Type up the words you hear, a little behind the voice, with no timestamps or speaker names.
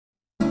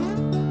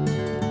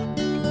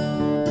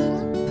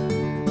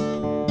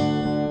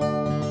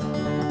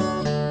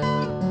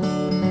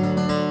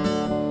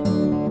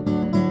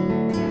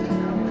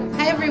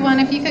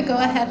everyone. If you could go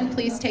ahead and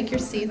please take your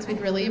seats,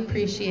 we'd really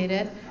appreciate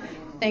it.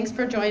 Thanks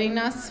for joining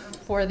us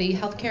for the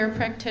Healthcare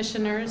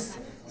Practitioners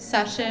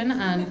session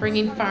on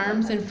bringing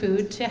farms and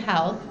food to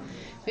health.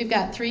 We've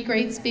got 3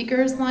 great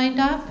speakers lined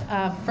up.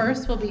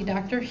 First will be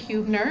Dr.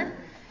 Huebner.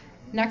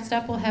 Next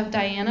up we'll have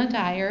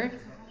Dyer,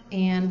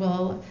 and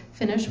we'll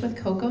finish with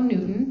Coco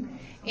Newton.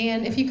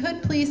 And if you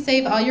could please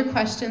save all your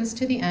questions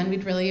to the end,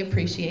 we'd really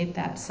appreciate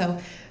that. So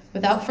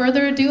without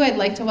further ado, I'd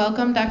like to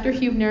welcome Dr.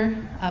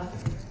 Huebner up.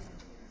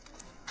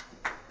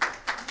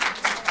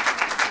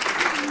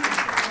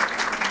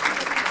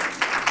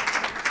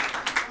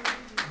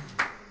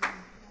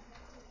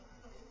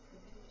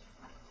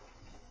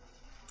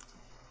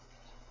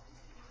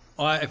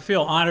 Well, I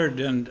feel honored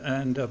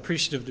and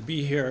appreciative to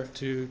be here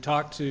to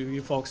talk to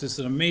you folks. It's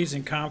an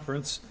amazing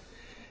conference,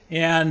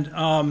 and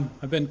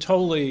I've been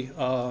totally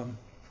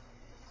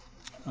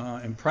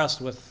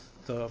impressed with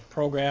the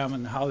program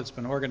and how it's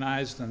been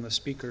organized and the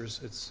speakers.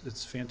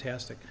 It's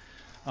fantastic.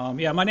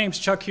 Yeah, my name's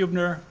Chuck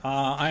Huebner.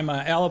 I'm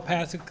an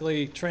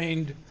allopathically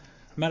trained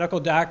medical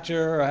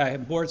doctor.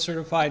 I'm board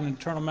certified in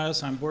internal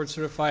medicine. I'm board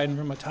certified in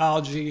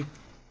rheumatology.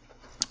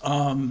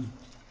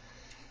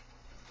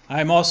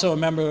 I'm also a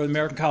member of the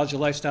American College of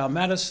Lifestyle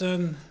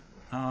Medicine.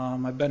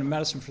 I've been in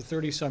medicine for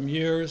 30-some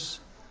years.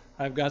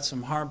 I've got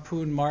some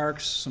harpoon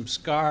marks, some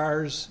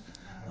scars,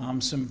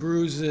 some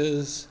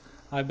bruises.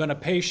 I've been a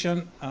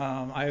patient.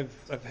 I've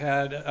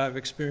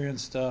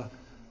experienced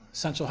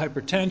essential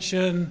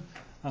hypertension,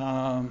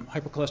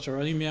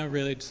 hypercholesterolemia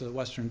related to the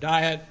Western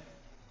diet.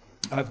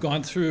 I've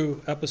gone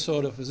through an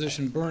episode of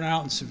physician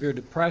burnout and severe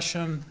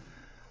depression.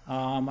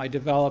 I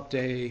developed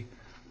a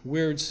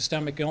weird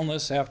systemic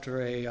illness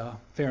after a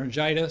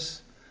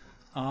pharyngitis.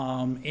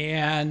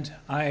 And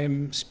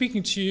I'm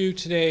speaking to you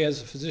today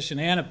as a physician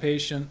and a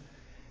patient.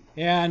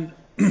 And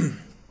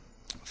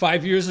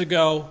 5 years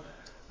ago,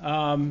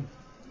 you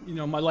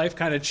know, my life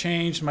kind of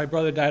changed. My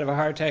brother died of a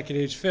heart attack at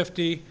age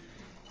 50,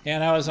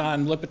 and I was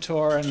on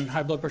Lipitor and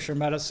high blood pressure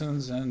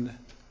medicines, and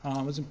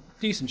was in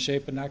decent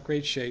shape, but not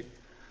great shape.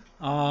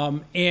 I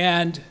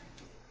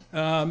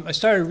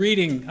started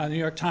reading on the New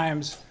York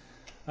Times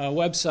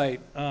website,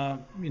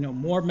 you know,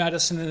 more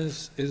medicine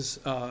is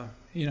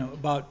you know,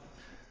 about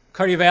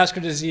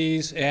cardiovascular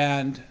disease,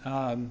 and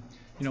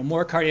you know,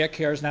 more cardiac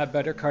care is not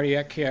better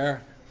cardiac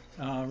care,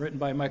 written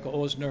by Michael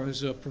Osner,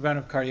 who's a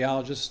preventive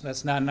cardiologist.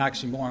 That's not an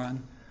oxymoron.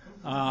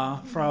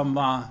 From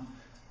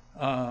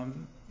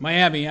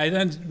Miami. I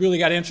then really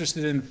got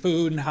interested in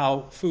food and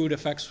how food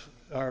affects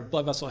our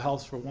blood vessel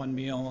health for one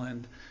meal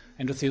and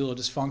endothelial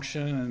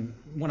dysfunction, and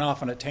went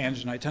off on a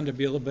tangent. I tend to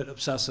be a little bit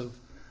obsessive.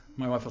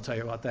 My wife will tell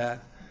you about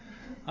that.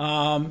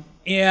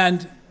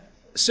 And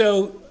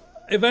so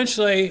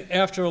eventually,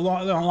 after a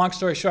long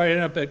story short, I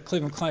ended up at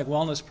Cleveland Clinic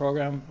Wellness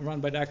Program run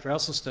by Dr.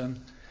 Esselstyn,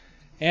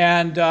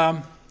 and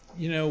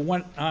you know,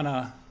 went on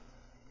a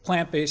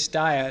plant-based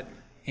diet.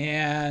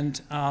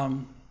 And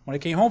when I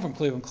came home from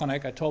Cleveland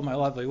Clinic, I told my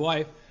lovely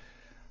wife,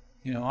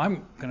 you know,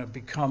 I'm going to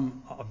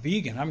become a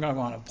vegan. I'm going to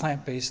go on a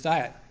plant-based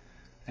diet.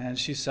 And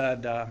she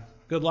said,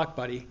 good luck,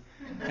 buddy.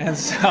 And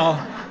so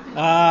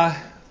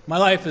my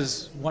life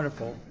is a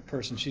wonderful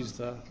person. She's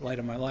the light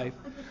of my life.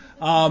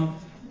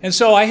 And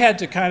so I had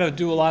to kind of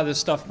do a lot of this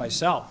stuff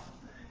myself.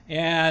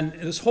 And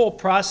this whole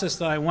process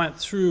that I went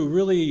through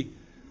really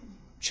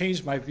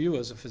changed my view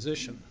as a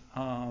physician.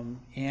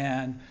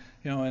 And,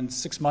 you know, in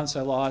 6 months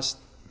I lost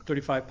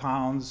 35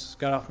 pounds,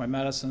 got off my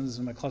medicines,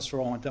 and my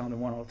cholesterol went down to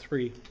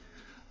 103.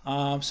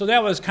 So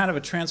that was kind of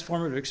a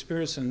transformative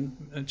experience,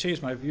 and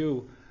changed my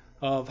view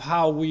of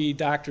how we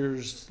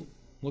doctors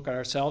look at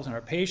ourselves and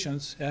our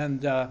patients.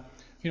 And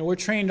you know, we're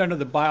trained under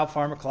the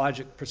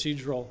biopharmacologic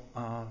procedural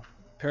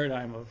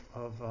paradigm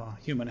of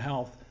human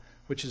health,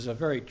 which is a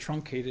very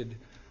truncated,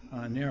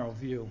 narrow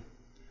view.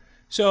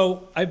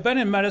 So I've been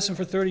in medicine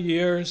for 30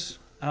 years.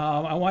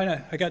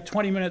 I got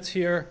 20 minutes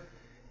here,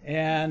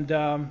 and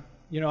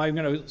you know, I'm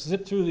going to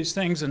zip through these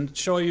things and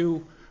show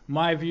you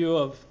my view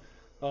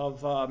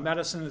of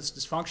medicine, its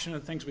dysfunction,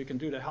 and things we can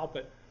do to help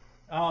it.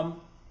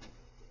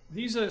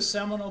 These are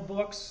seminal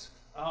books: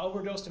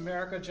 Overdosed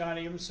America, John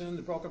Abramson,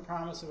 The Broken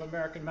Promise of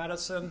American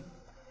Medicine,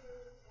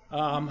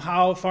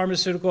 How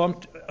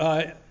Pharmaceutical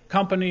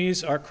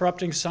Companies Are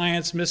Corrupting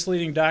Science,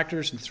 Misleading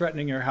Doctors, and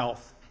Threatening Your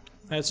Health.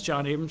 That's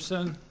John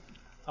Abramson.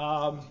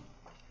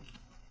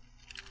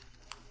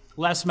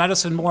 Less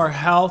Medicine, More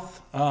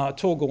Health,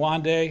 Atul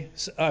Gawande.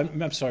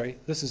 I'm sorry,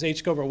 this is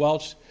H. Gilbert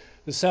Welch,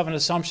 The 7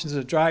 Assumptions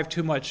That Drive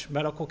Too Much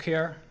Medical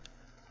Care.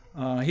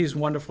 He's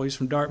wonderful, he's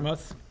from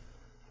Dartmouth.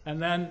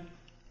 And then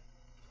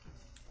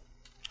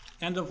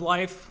End of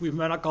Life, We've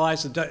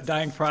Medicalized the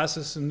Dying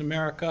Process in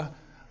America,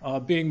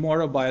 Being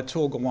Mortal by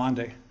Atul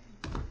Gawande.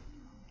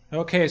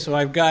 Okay, so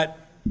I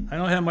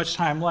don't have much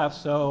time left,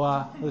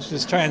 so let's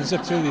just try and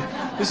zip through these.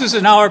 This is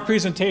an hour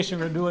presentation,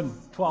 we're doing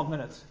 12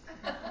 minutes.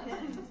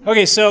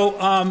 Okay, so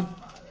I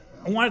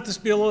wanted this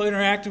to be a little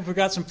interactive. We've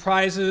got some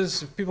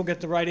prizes. If people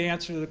get the right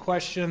answer to the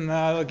question,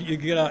 you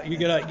get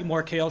a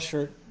more kale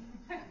shirt.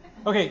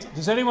 Okay,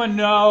 does anyone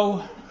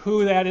know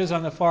who that is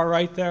on the far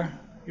right there?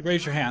 You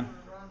raise your hand.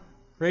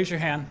 Raise your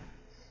hand.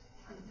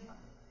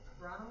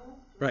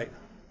 Right.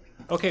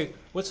 Okay,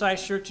 what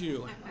size shirt do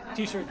you,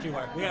 t-shirt do you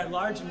wear? We got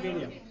large and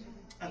medium.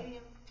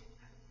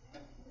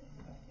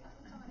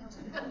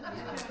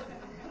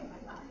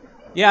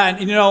 Yeah, and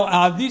you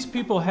know, these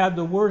people had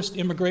the worst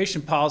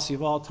immigration policy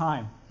of all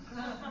time.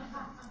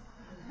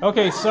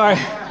 Okay, sorry.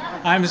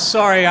 I'm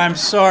sorry.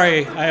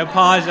 I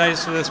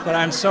apologize for this, but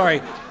I'm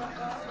sorry.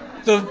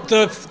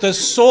 The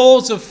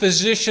souls of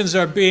physicians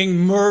are being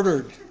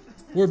murdered.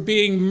 We're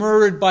being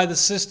murdered by the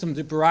system,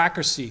 the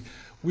bureaucracy.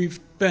 We've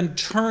been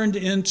turned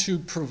into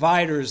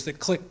providers that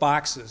click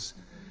boxes.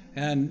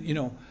 And, you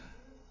know,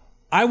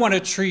 I want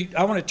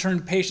to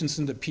turn patients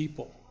into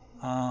people.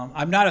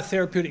 I'm not a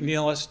therapeutic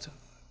nihilist.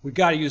 We've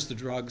got to use the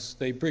drugs.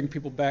 They bring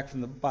people back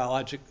from the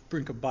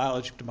brink of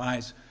biologic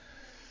demise.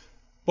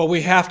 But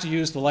we have to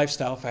use the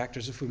lifestyle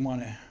factors if we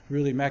want to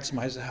really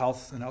maximize the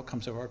health and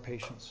outcomes of our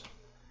patients.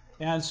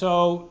 And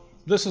so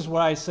this is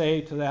what I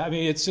say to that. I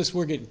mean, it's just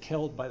we're getting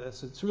killed by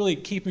this. It's really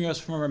keeping us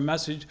from our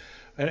message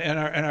and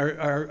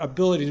our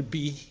ability to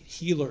be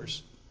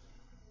healers.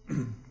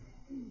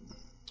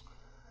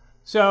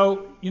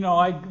 So, you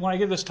know, when I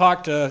give this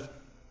talk to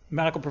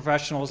medical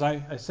professionals,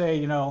 I say,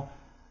 you know,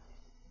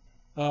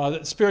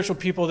 that spiritual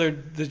people, the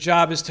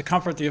job is to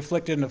comfort the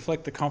afflicted and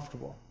afflict the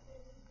comfortable.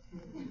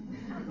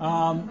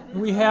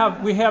 We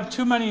have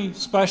too many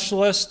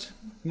specialists,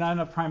 not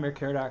enough primary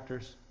care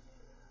doctors.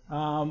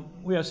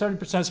 We have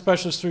 70%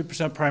 specialists,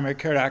 3% primary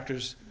care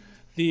doctors.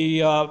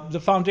 The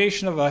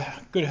foundation of a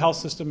good health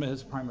system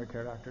is primary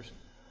care doctors.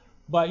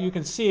 But you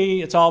can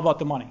see it's all about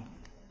the money.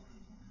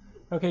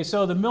 Okay,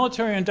 so the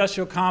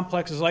military-industrial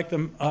complex is like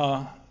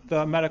the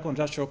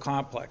medical-industrial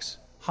complex.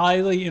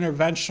 Highly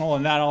interventional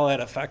and not all that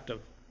effective.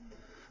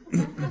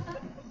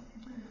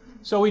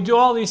 So we do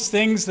all these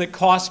things that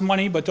cost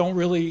money but don't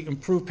really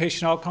improve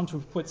patient outcomes.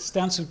 We put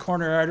stents in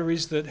coronary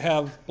arteries that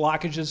have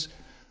blockages.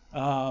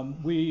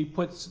 We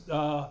put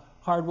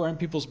hardware in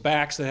people's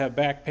backs that have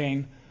back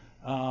pain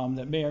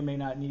that may or may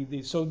not need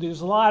these. So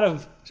there's a lot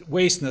of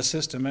waste in the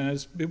system,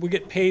 and we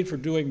get paid for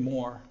doing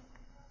more.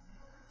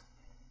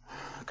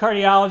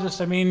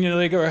 Cardiologists, I mean, you know,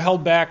 they were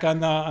held back on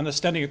the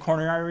stenting of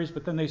coronary arteries,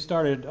 but then they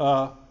started,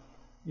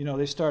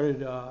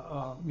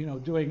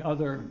 doing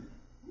other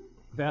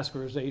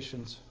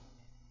vascularizations.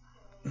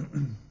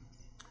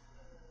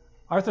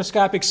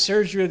 Arthroscopic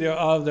surgery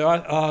of the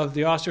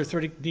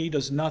osteoarthritic knee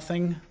does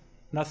nothing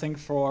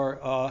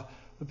for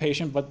the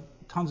patient, but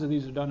tons of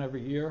these are done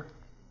every year.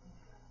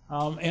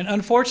 And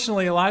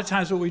unfortunately, a lot of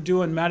times what we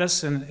do in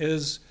medicine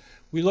is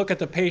we look at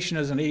the patient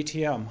as an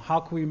ATM. How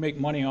can we make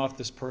money off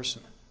this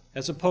person?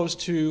 As opposed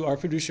to our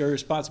fiduciary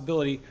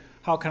responsibility,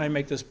 how can I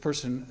make this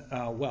person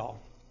well?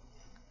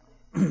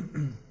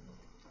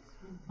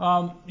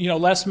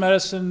 Less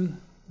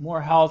medicine,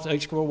 more health.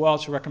 H.G.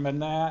 Wells should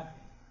recommend that.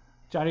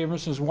 Johnny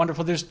Emerson is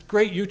wonderful. There's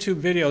great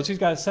YouTube videos. He's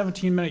got a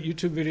 17-minute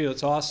YouTube video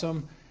that's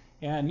awesome.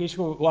 And H.G.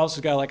 Wells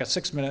has got like a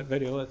 6-minute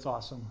video that's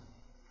awesome.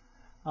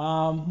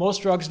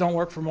 Most drugs don't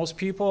work for most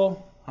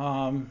people.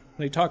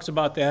 He talks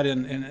about that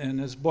in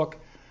his book.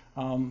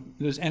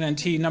 There's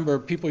NNT, number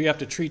of people you have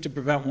to treat to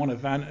prevent one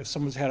event. If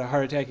someone's had a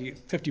heart attack,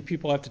 50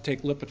 people have to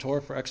take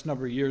Lipitor for X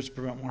number of years to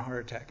prevent one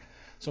heart attack.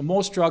 So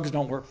most drugs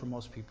don't work for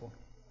most people.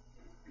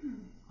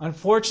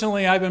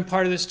 Unfortunately, I've been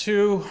part of this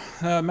too.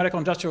 Medical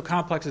industrial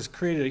complex has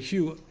created a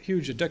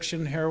huge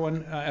addiction,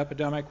 heroin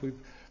epidemic. We've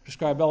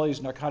prescribed all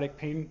these narcotic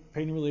pain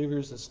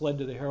relievers that's led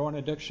to the heroin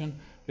addiction.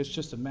 It's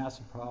just a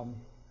massive problem.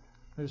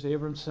 There's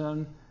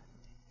Abramson.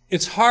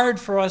 It's hard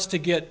for us to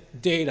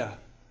get data.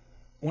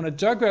 When a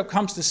drug rep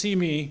comes to see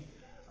me,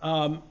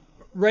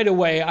 right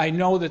away I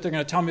know that they're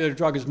going to tell me their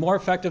drug is more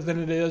effective than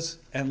it is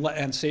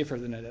and safer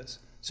than it is.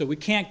 So we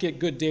can't get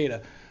good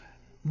data.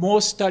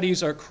 Most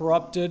studies are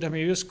corrupted. I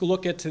mean, you just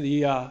look at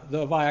the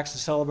Vioxx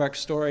and Celebrex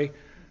story,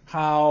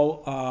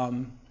 how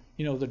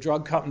the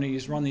drug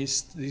companies run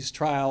these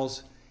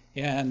trials,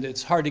 and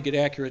it's hard to get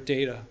accurate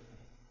data.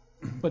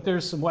 But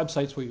there's some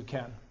websites where you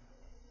can.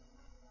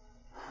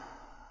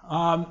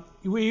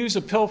 We use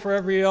a pill for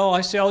every ill.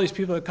 I see all these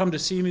people that come to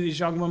see me, these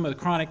young women with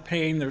chronic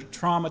pain, they're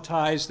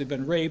traumatized, they've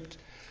been raped,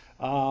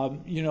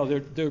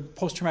 they're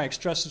post-traumatic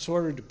stress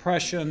disorder,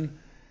 depression,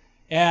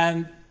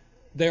 and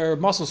their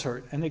muscles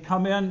hurt. And they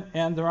come in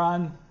and they're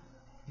on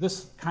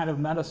this kind of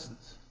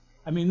medicines.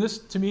 I mean, this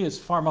to me is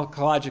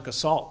pharmacologic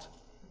assault.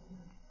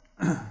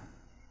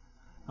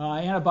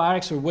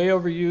 Antibiotics are way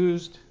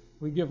overused.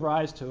 We give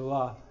rise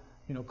to,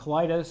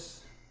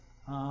 colitis,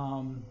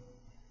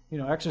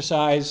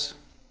 exercise.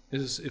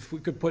 If we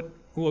could put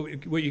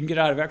what you can get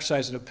out of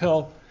exercise in a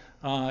pill,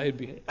 it'd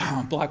be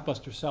a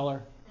blockbuster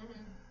seller.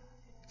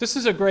 This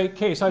is a great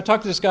case. I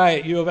talked to this guy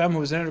at U of M who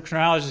was an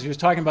endocrinologist. He was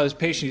talking about his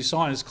patient he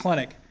saw in his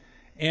clinic.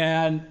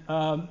 And,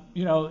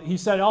 he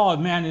said, oh,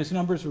 man, his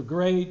numbers were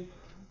great.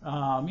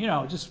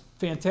 Just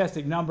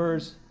fantastic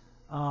numbers.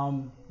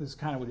 This is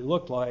kind of what he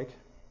looked like.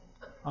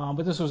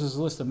 But this was his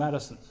list of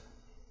medicines.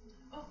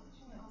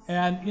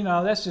 And,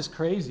 that's just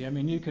crazy. I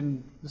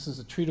mean, this is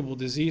a treatable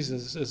disease,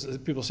 as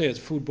people say, it's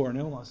foodborne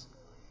illness.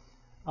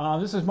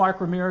 This is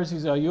Mark Ramirez.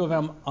 He's a U of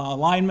M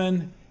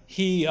lineman.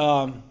 He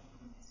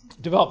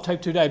developed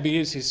type 2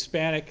 diabetes. He's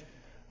Hispanic.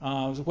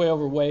 Was way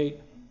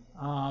overweight.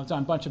 Was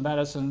on a bunch of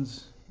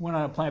medicines. Went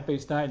on a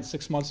plant-based diet. In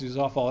 6 months, he was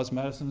off all his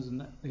medicines,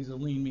 and he's a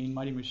lean, mean,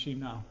 mighty machine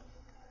now.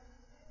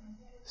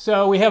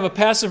 So we have a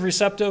passive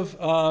receptive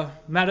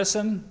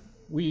medicine.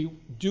 We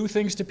do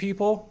things to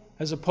people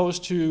as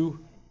opposed to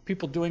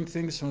people doing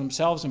things for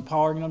themselves,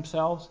 empowering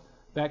themselves.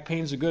 Back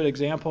pain is a good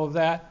example of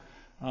that.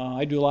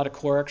 I do a lot of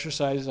core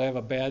exercises. I have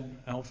a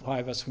bad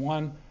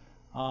L5S1,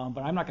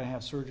 but I'm not going to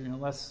have surgery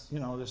unless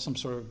there's some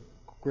sort of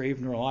grave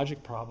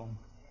neurologic problem.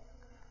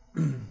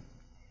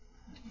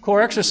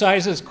 Core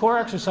exercises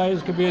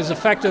could be as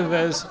effective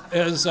as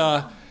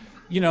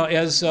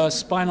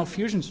spinal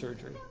fusion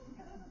surgery.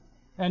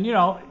 And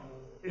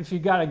if you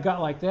got a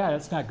gut like that,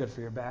 it's not good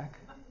for your back.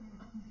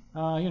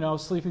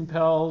 Sleeping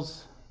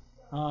pills,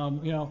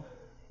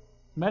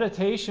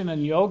 meditation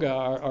and yoga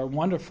are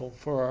wonderful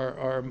for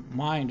our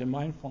mind and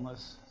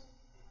mindfulness.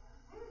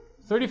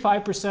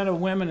 35% of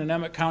women in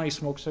Emmett County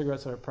smoke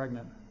cigarettes that are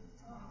pregnant.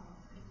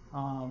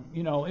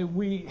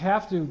 We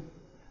have to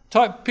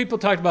talk. People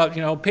talked about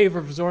pay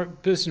for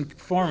business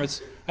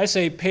performance. I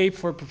say pay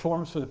for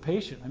performance for the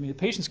patient. I mean, the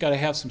patient's got to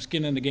have some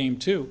skin in the game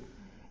too.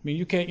 I mean,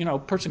 you can't. A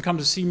person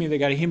comes to see me, they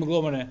got a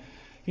hemoglobin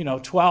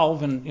of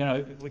 12,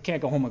 and we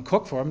can't go home and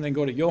cook for them. Then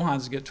go to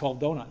Johann's and get 12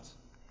 donuts.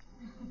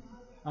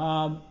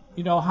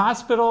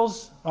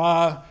 Hospitals.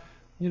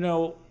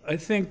 I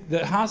think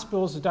that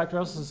hospitals, as Dr.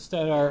 Russell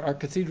said, are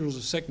cathedrals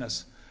of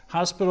sickness.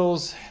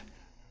 Hospitals.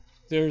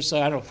 There's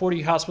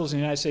 40 hospitals in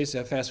the United States that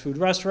have fast food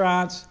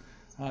restaurants.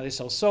 They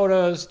sell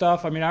sodas,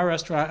 stuff.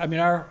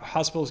 Our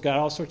hospital's got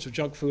all sorts of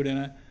junk food in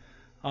it.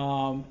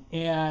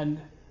 And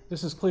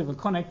this is Cleveland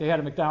Clinic. They had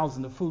a McDonald's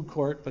in the food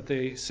court, but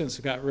they since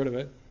got rid of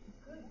it.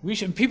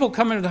 People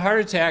come into the heart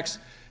attacks,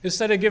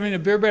 instead of giving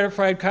them beer batter,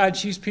 fried cod,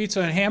 cheese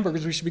pizza, and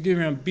hamburgers, we should be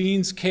giving them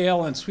beans,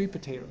 kale, and sweet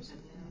potatoes.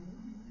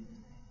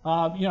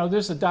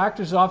 There's the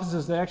doctor's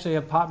offices that actually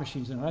have pop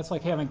machines in them. That's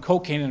like having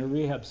cocaine in a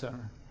rehab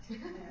center.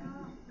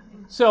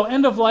 So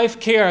end-of-life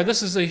care,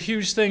 this is a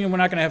huge thing, and we're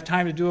not going to have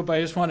time to do it, but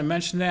I just want to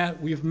mention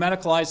that. We've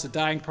medicalized the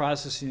dying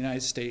process in the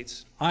United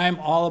States. I'm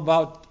all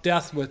about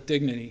death with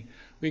dignity.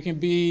 We can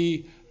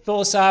be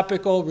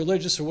philosophical,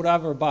 religious, or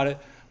whatever about it,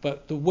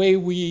 but the way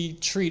we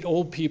treat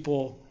old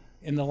people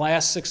in the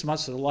last 6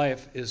 months of their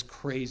life is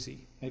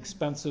crazy,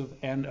 expensive,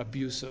 and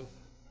abusive.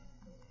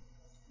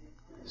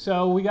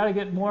 So we got to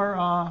get more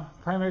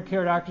primary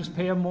care doctors,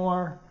 pay them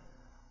more.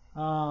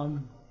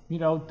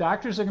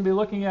 Doctors are going to be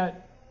looking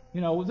at,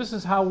 this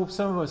is how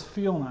some of us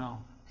feel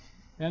now.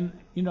 And,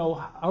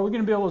 are we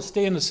going to be able to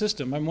stay in the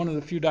system? I'm one of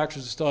the few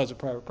doctors that still has a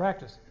private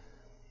practice.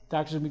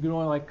 Doctors are going to be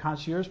doing like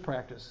concierge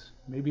practice,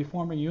 maybe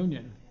form a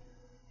union.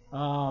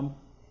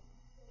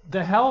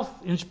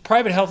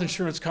 Private health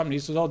insurance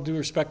companies, with all due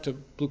respect to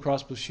Blue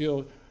Cross Blue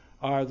Shield,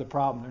 are the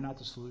problem. They're not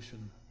the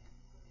solution.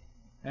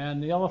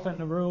 And the elephant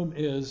in the room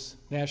is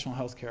national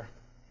health care.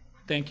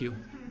 Thank you.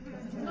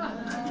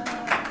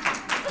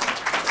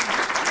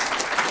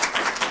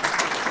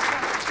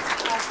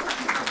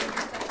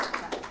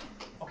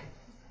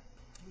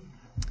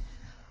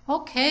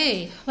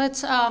 Okay,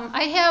 let's.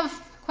 I have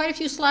quite a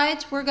few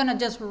slides. We're going to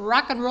just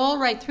rock and roll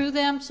right through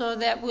them so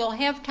that we'll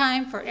have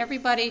time for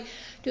everybody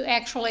to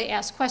actually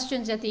ask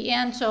questions at the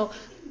end. So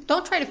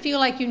don't try to feel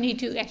like you need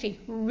to actually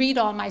read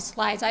all my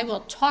slides. I will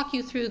talk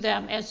you through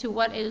them as to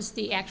what is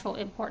the actual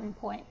important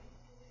point.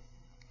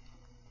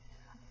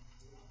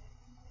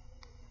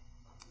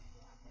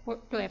 Do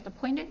I have to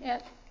point it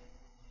at?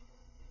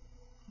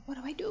 What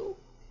do I do?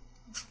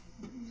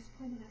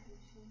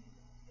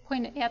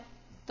 Point it at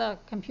the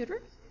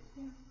computer?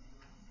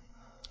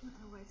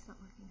 Otherwise, it's not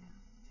working now.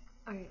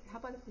 All right, how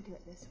about if we do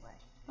it this way?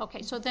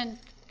 Okay, so then,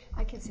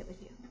 I can sit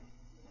with you.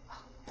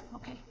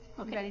 okay.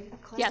 You ready to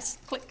click? Yes,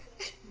 click.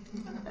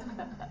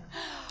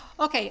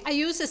 Okay, I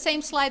used the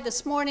same slide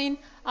this morning.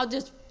 I'll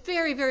just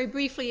very, very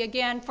briefly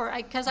again,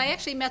 because I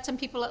actually met some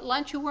people at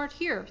lunch who weren't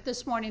here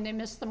this morning. They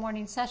missed the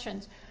morning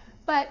sessions.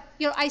 But,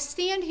 I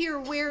stand here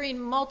wearing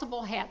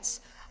multiple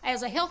hats.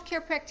 As a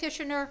healthcare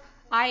practitioner,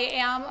 I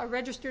am a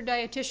registered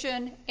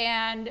dietitian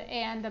and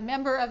a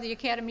member of the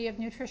Academy of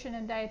Nutrition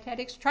and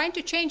Dietetics, trying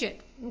to change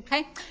it,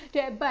 okay?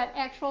 But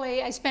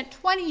actually, I spent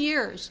 20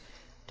 years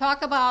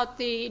talk about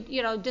the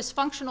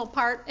dysfunctional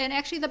part and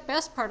actually the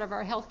best part of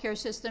our healthcare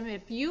system.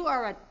 If you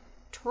are a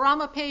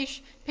trauma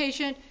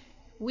patient,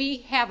 we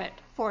have it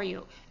for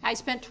you. I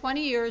spent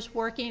 20 years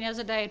working as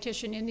a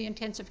dietitian in the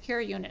intensive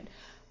care unit.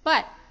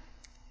 But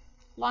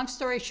long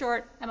story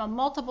short, I'm a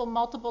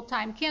multiple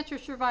time cancer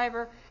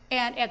survivor,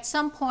 and at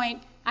some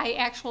point I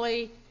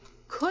actually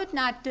could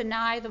not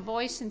deny the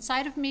voice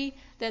inside of me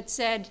that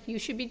said you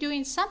should be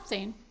doing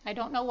something, I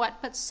don't know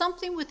what, but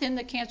something within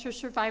the cancer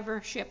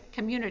survivorship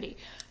community.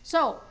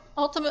 So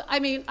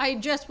ultimately, I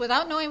just,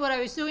 without knowing what I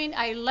was doing,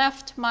 I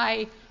left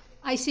my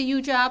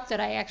ICU job that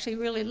I actually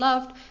really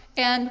loved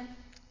and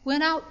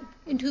went out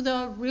into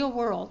the real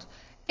world.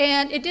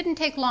 And it didn't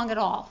take long at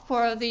all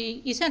for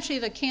essentially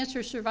the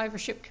cancer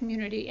survivorship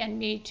community and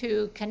me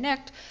to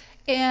connect.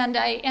 And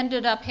I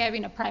ended up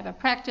having a private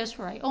practice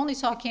where I only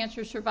saw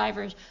cancer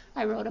survivors.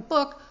 I wrote a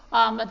book,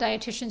 A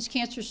Dietitian's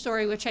Cancer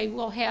Story, which I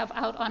will have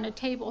out on a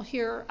table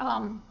here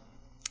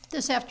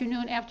this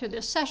afternoon after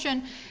this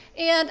session.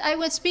 And I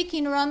went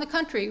speaking around the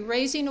country,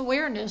 raising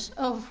awareness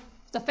of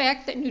the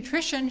fact that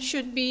nutrition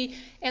should be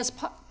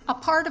a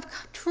part of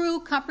true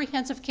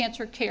comprehensive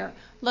cancer care,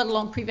 let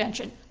alone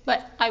prevention.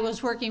 But I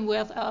was working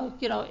with,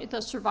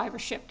 the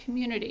survivorship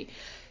community.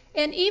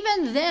 And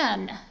even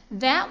then,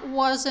 that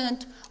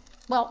wasn't,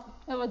 well,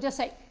 I will just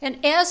say,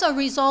 and as a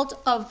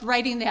result of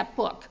writing that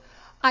book,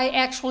 I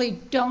actually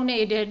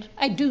donated,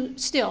 I do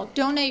still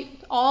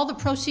donate all the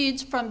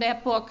proceeds from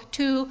that book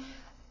to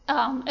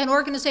an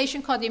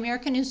organization called the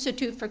American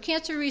Institute for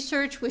Cancer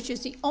Research, which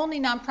is the only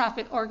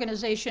nonprofit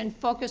organization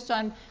focused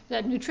on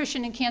the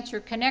nutrition and cancer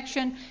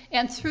connection.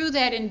 And through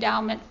that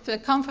endowment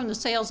that come from the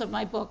sales of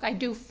my book, I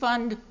do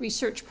fund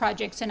research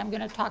projects, and I'm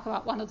going to talk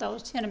about one of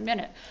those in a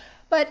minute.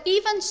 But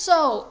even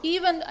so,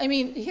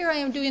 here I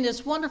am doing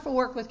this wonderful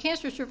work with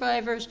cancer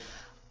survivors.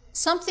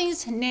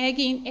 Something's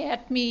nagging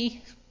at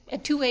me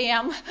at 2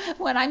 a.m.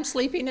 when I'm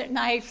sleeping at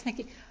night,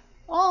 thinking,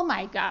 oh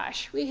my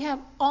gosh, we have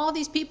all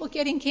these people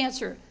getting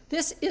cancer.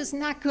 This is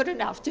not good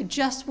enough to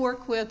just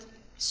work with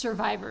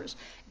survivors.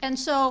 And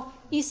so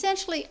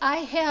essentially I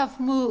have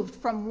moved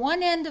from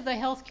one end of the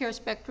healthcare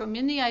spectrum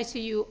in the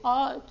ICU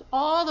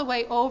all the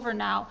way over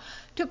now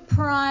to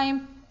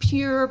prime,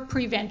 pure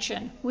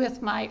prevention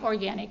with my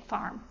organic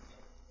farm.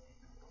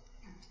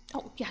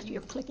 Oh yeah,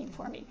 you're clicking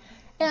for me.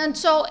 And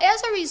so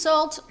as a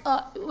result,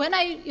 when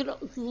I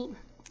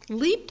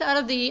leaped out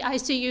of the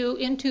ICU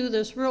into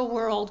this real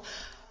world,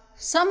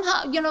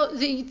 somehow,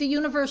 the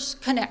universe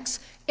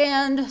connects.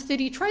 And the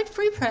Detroit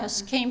Free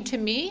Press came to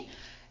me,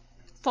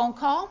 phone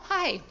call,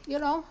 hi,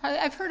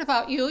 I've heard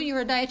about you.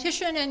 You're a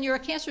dietitian and you're a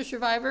cancer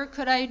survivor.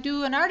 Could I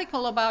do an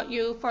article about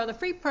you for the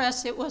Free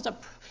Press? It was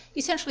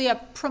essentially a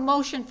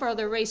promotion for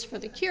the Race for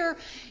the Cure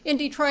in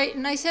Detroit.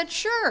 And I said,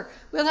 sure,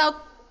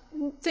 without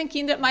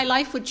thinking that my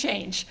life would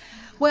change.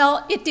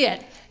 Well, it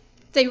did.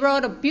 They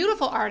wrote a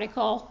beautiful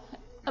article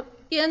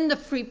in the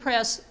Free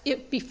Press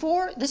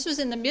this was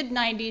in the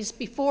mid-90s,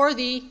 before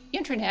the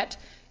internet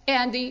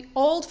and the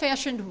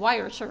old-fashioned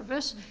wire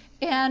service.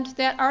 And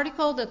that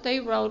article that they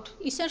wrote,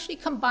 essentially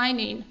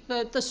combining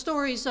the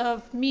stories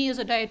of me as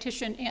a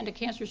dietitian and a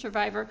cancer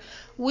survivor,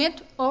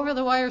 went over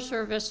the wire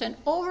service, and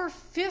over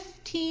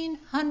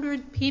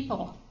 1,500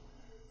 people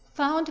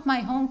found my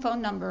home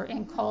phone number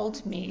and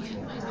called me.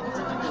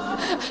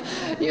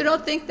 You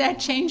don't think that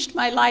changed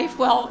my life?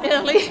 Well,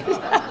 Italy.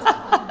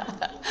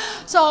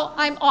 So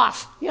I'm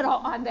off,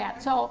 on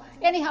that. So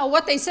anyhow,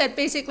 what they said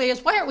basically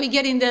is, why aren't we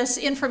getting this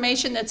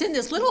information that's in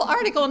this little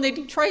article in the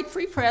Detroit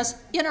Free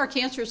Press in our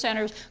cancer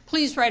centers?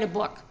 Please write a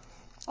book.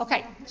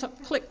 Okay, so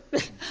click.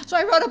 So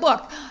I wrote a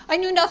book. I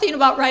knew nothing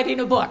about writing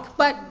a book,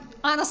 but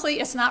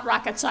honestly, it's not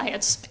rocket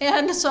science.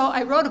 And so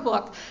I wrote a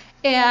book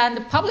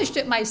and published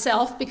it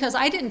myself because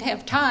I didn't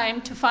have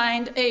time to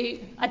find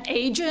an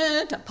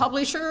agent, a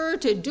publisher,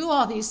 to do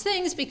all these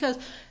things, because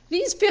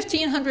these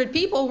 1,500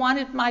 people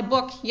wanted my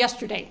book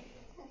yesterday.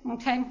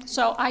 Okay,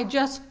 so I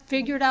just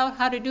figured out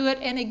how to do it,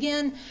 and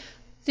again,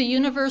 the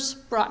universe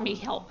brought me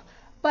help.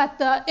 But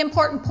the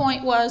important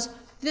point was,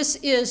 this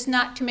is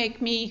not to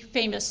make me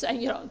famous.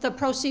 The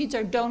proceeds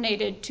are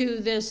donated to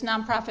this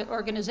nonprofit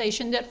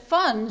organization that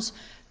funds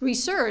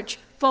research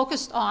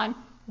focused on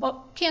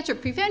cancer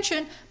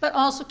prevention, but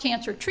also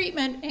cancer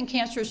treatment and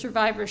cancer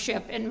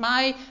survivorship. And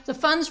the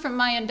funds from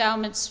my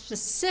endowment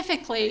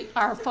specifically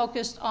are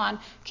focused on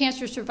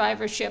cancer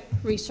survivorship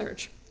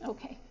research.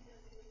 Okay,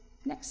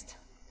 next.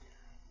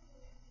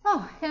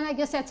 Oh, and I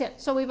guess that's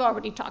it. So we've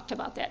already talked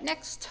about that.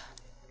 Next.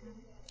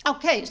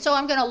 Okay, so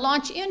I'm going to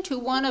launch into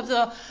one of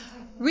the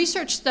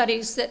research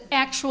studies that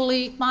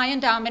actually my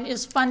endowment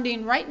is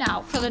funding right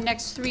now for the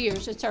next 3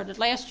 years. It started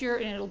last year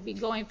and it'll be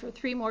going for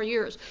 3 more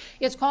years.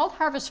 It's called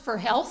Harvest for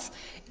Health,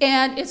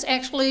 and it's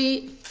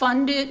actually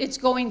funded. It's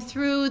going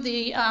through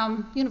the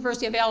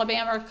University of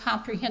Alabama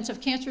Comprehensive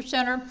Cancer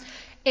Center,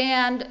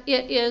 and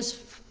it is,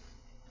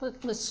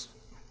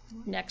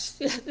 next,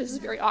 this is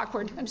very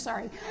awkward, I'm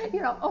sorry.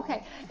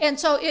 Okay, and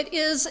so it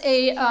is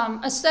a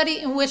study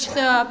in which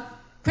the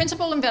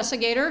principal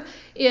investigator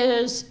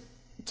is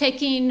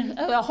taking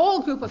a whole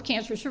group of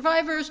cancer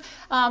survivors,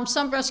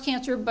 some breast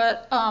cancer,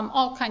 but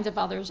all kinds of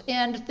others,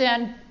 and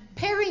then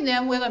pairing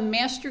them with a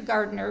master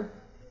gardener,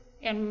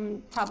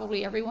 and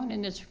probably everyone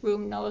in this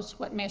room knows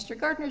what master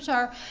gardeners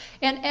are,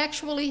 and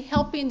actually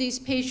helping these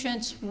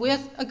patients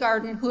with a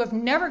garden who have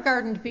never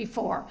gardened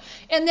before,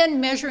 and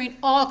then measuring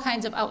all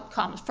kinds of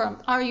outcomes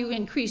from, are you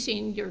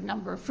increasing your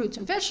number of fruits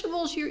and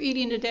vegetables you're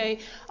eating a day?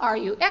 Are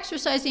you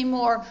exercising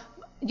more?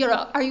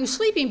 Are you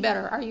sleeping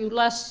better? Are you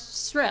less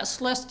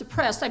stressed, less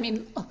depressed? I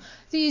mean,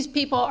 these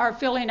people are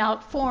filling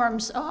out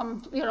forms,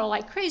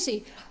 like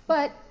crazy.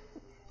 But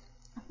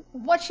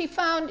what she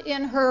found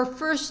in her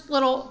first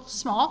little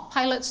small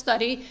pilot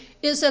study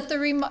is that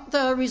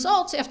the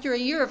results after a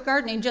year of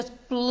gardening just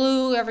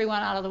blew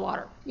everyone out of the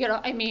water.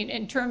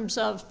 In terms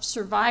of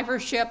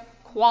survivorship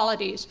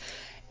qualities.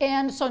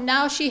 And so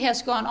now she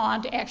has gone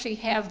on to actually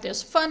have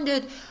this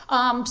funded,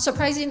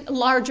 much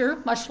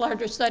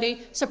larger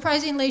study.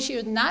 Surprisingly, she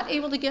was not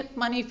able to get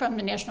money from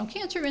the National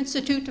Cancer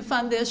Institute to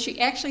fund this.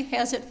 She actually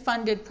has it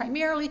funded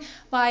primarily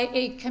by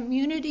a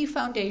community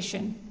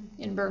foundation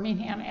in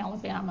Birmingham,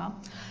 Alabama.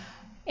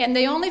 And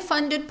they only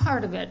funded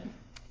part of it.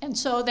 And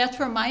so that's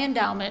where my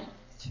endowment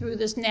through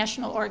this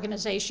national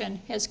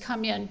organization has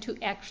come in to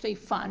actually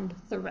fund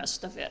the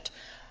rest of it.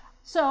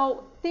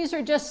 So these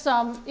are just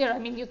some, I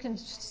mean, you can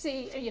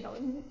see,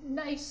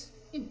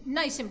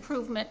 nice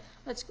improvement.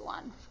 Let's go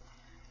on.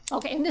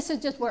 Okay, and this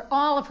is just where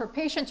all of her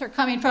patients are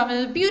coming from.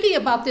 And the beauty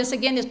about this,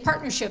 again, is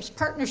partnerships,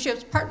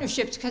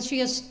 because she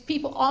has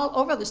people all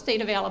over the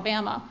state of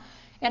Alabama.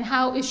 And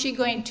how is she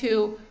going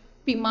to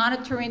be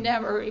monitoring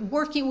them or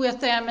working with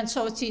them? And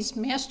so it's these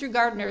master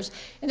gardeners.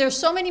 And there's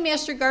so many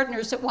master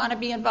gardeners that want to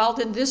be involved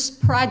in this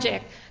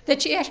project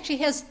that she actually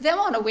has them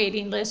on a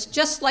waiting list,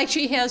 just like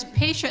she has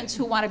patients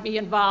who want to be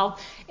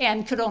involved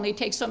and could only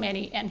take so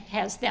many and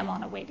has them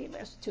on a waiting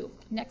list too.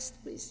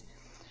 Next, please.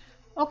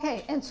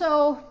 Okay, and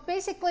so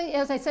basically,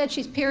 as I said,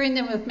 she's pairing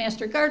them with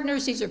master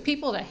gardeners. These are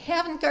people that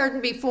haven't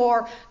gardened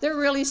before. They're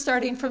really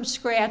starting from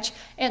scratch.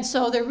 And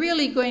so they're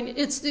really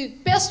it's the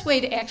best way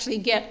to actually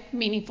get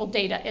meaningful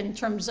data in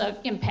terms of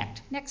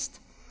impact.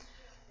 Next.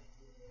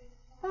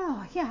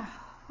 Oh, yeah.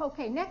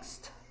 Okay,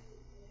 next.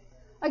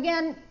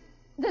 Again,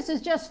 this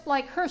is just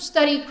like her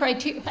study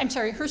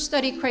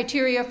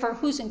criteria for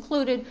who's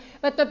included,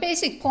 but the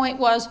basic point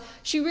was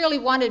she really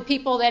wanted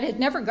people that had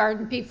never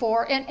gardened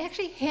before and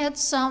actually had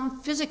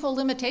some physical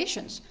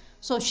limitations,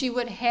 so she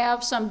would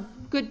have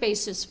some good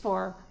basis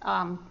for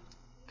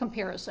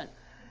comparison.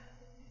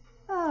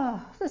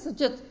 This is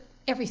just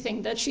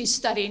everything that she's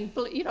studying.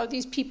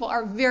 These people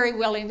are very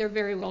willing, they're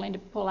very willing to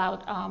pull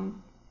out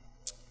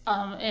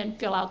and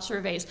fill out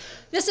surveys.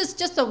 This is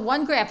just a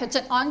one graph. It's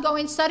an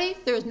ongoing study.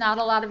 There's not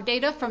a lot of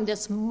data from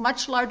this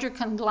much larger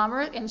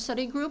conglomerate and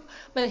study group,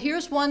 but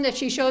here's one that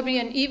she showed me,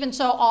 and even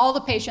so, all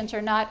the patients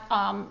are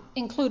not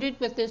included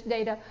with this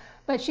data,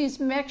 but she's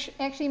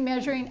actually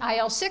measuring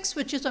IL-6,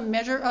 which is a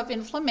measure of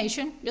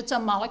inflammation. It's a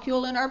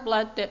molecule in our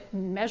blood that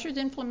measures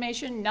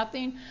inflammation.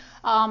 Nothing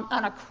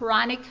on a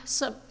chronic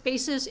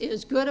basis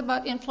is good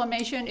about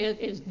inflammation. It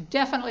is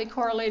definitely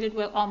correlated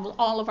with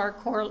all of our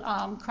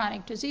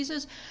chronic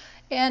diseases.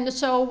 And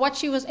so what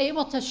she was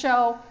able to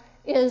show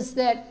is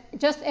that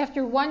just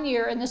after 1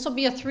 year, and this will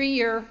be a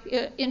 3-year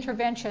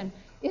intervention,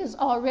 is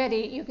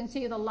already, you can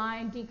see the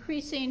line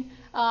decreasing,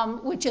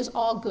 which is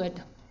all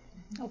good.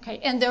 Okay,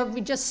 and there will be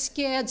just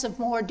scads of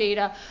more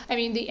data. I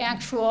mean, the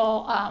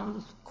actual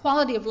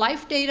quality of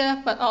life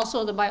data, but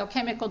also the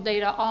biochemical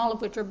data, all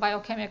of which are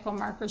biochemical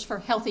markers for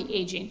healthy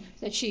aging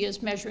that she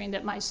is measuring,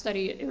 that my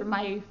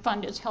my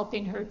fund is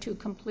helping her to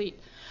complete.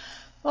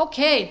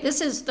 Okay,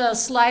 this is the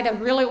slide I'm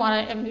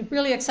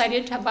really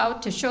excited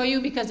about to show you,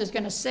 because it's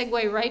going to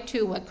segue right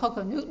to what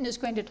Coco Newton is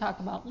going to talk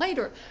about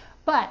later.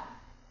 But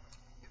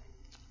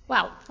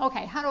wow,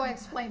 okay, how do I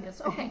explain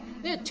this? Okay,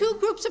 there are two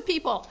groups of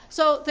people.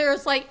 So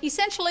there's like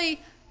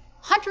essentially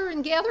hunter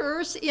and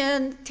gatherers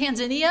in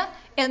Tanzania,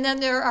 and then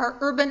there are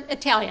urban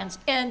Italians.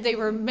 And they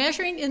were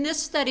measuring in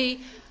this study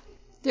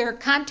their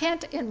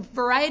content and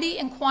variety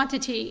and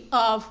quantity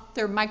of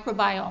their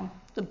microbiome,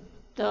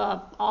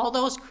 all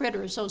those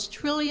critters, those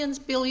trillions,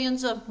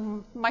 billions of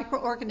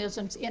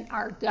microorganisms in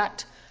our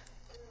gut.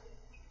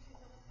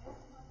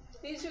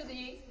 These are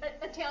the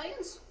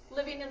Italians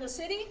living in the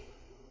city.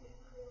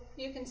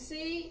 You can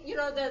see,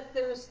 that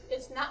there's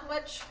not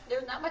much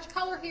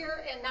color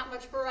here and not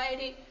much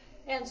variety.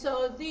 And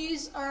so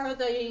these are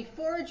the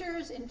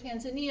foragers in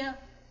Tanzania,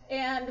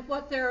 and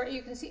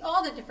you can see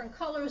all the different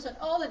colors and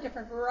all the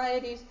different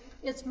varieties.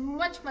 It's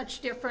much, much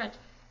different.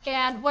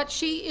 And what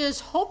she is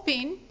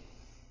hoping,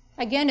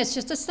 again, it's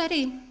just a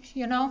study,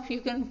 you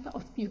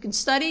can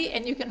study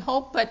and you can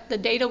hope, but the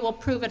data will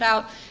prove it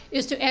out,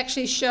 is to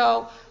actually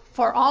show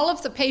for all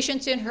of the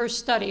patients in her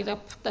study,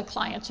 the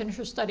clients in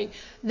her study,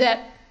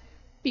 that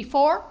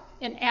before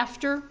and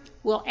after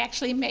will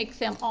actually make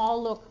them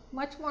all look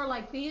much more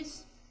like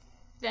these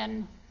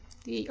than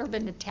the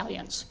urban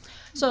Italians.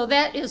 So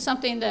that is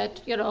something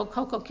that,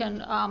 Coco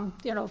can,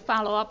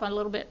 follow up on a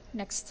little bit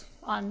next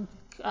on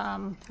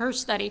her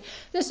study.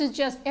 This is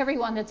just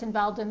everyone that's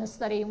involved in the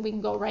study, and we can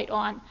go right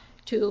on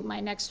to my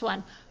next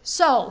one.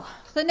 So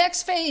the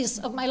next phase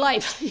of my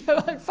life,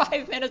 in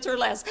 5 minutes or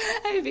less.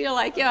 I feel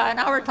like, an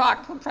hour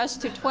talk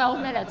compressed to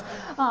 12 minutes.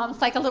 It's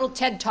like a little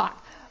TED talk.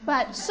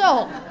 But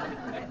so,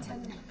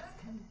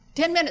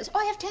 10 minutes. Oh,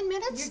 I have 10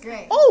 minutes? You're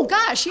great. Oh,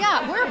 gosh,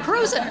 yeah, we're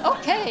cruising.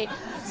 Okay.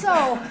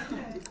 So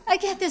I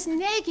get this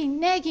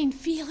nagging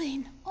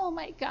feeling. Oh,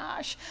 my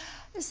gosh.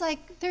 It's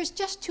like there's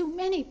just too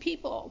many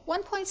people.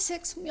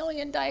 1.6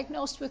 million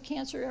diagnosed with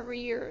cancer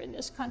every year in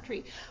this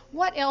country.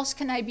 What else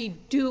can I be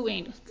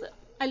doing?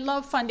 I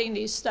love funding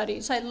these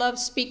studies. I love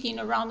speaking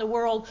around the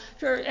world,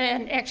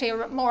 and actually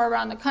more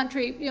around the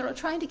country,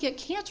 trying to get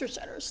cancer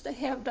centers to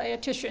have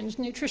dietitians,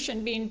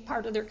 nutrition being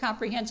part of their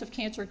comprehensive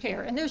cancer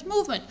care. And there's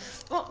movement,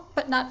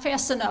 but not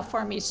fast enough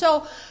for me.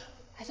 So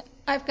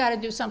I've got to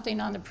do something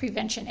on the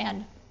prevention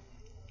end.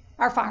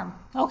 our farm,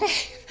 okay?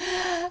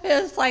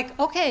 It's like,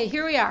 okay,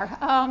 here we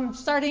are,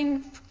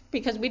 starting,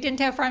 because we didn't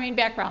have farming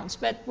backgrounds,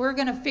 but we're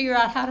gonna figure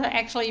out how to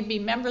actually be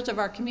members of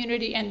our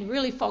community and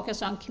really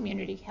focus on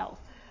community health.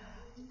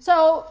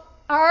 So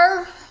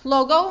our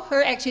logo,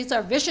 or actually it's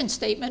our vision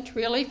statement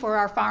really for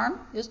our farm,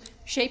 is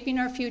shaping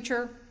our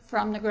future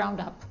from the ground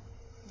up.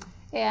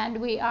 And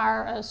we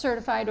are a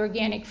certified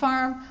organic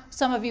farm.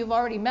 Some of you have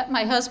already met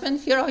my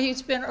husband. You know,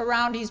 he's been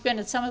around, he's been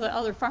at some of the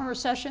other farmer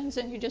sessions,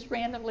 and you just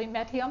randomly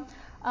met him.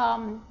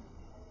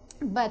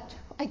 But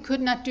I could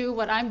not do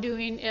what I'm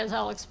doing, as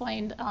I'll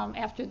explain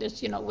after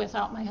this, you know,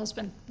 without my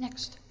husband.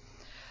 Next.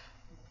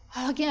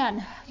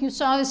 Again, you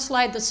saw this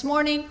slide this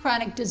morning,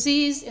 chronic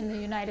disease in the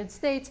United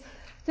States.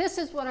 This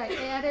is what I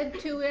added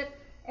to it.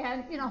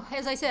 And, you know,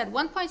 as I said,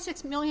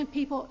 1.6 million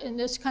people in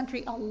this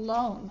country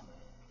alone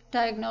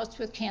diagnosed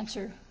with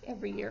cancer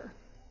every year.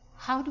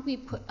 How do we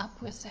put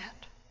up with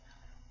that?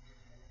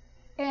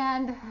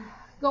 And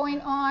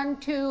going on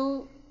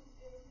to,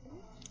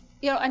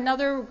 you know,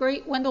 another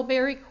great Wendell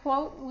Berry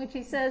quote, in which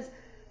he says,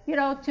 you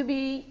know, to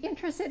be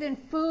interested in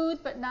food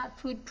but not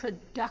food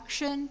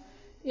production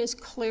is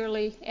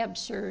clearly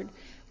absurd,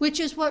 which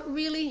is what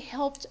really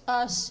helped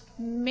us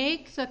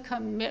make the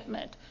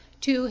commitment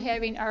to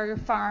having our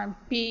farm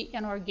be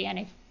an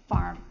organic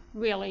farm,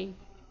 really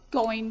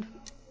going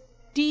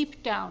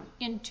deep down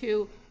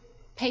into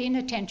paying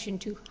attention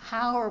to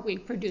how are we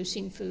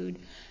producing food,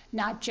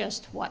 not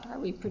just what are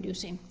we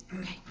producing.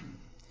 Okay.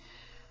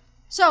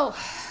 So,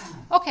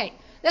 okay,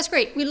 that's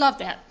great. We love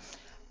that.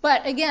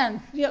 But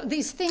again, you know,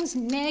 these things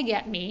nag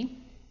at me.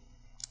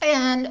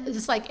 And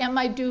it's like, am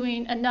I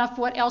doing enough?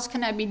 What else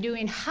can I be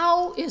doing?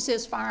 How is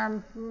this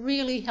farm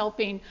really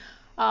helping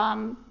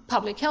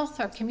public health,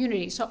 our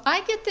community? So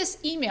I get this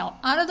email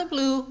out of the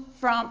blue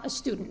from a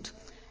student,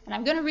 and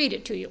I'm going to read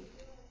it to you.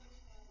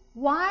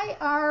 Why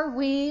are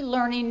we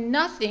learning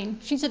nothing?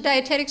 She's a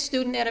dietetic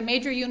student at a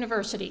major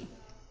university.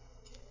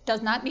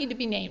 Does not need to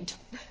be named.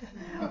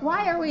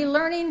 Why are we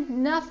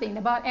learning nothing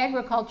about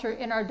agriculture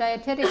in our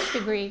dietetics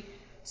degree,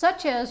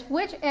 such as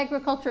which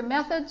agriculture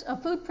methods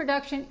of food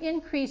production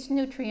increase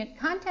nutrient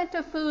content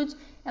of foods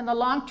and the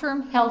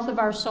long-term health of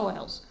our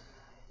soils?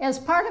 As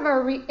part of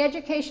our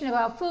education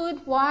about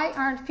food, why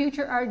aren't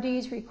future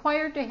RDs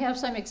required to have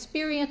some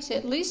experience,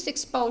 at least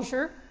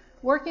exposure,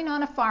 working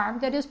on a farm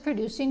that is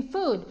producing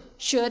food?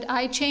 Should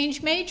I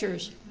change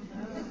majors?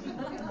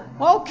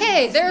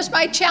 Okay, there's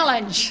my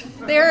challenge.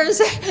 There's,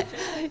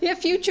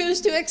 if you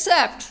choose to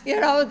accept, you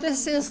know,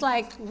 this is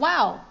like,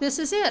 wow, this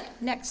is it,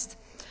 next.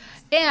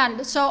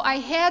 And so I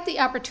had the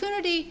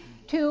opportunity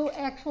to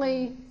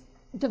actually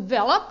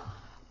develop,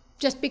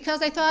 just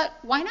because I thought,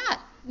 why not?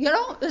 You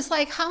know, it's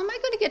like, how am I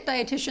going to get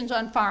dietitians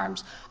on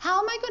farms? How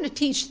am I going to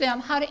teach them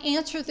how to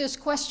answer this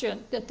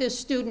question that this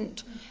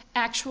student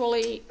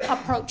actually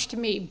approached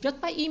me just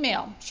by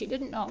email? She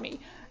didn't know me,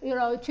 you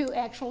know, to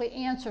actually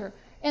answer.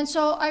 And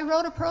so I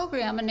wrote a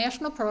program, a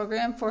national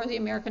program for the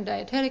American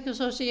Dietetic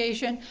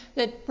Association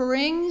that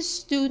brings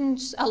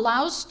students,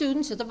 allows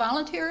students as a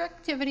volunteer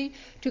activity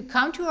to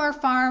come to our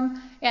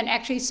farm, and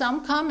actually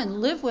some come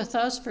and live with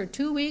us for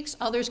 2 weeks,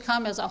 others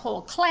come as a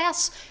whole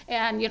class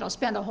and, you know,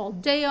 spend a whole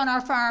day on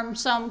our farm,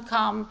 some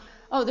come,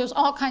 oh, there's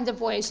all kinds of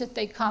ways that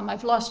they come.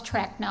 I've lost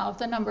track now of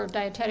the number of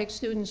dietetic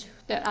students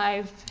that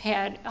I've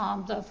had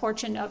the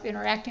fortune of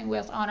interacting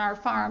with on our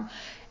farm.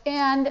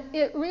 And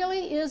it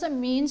really is a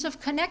means of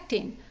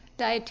connecting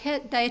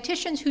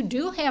dietitians who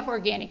do have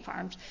organic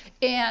farms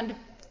and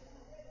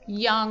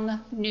young,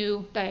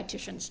 new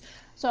dietitians.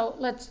 So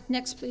let's,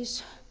 next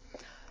please.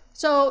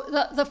 So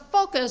the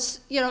focus,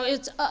 you know,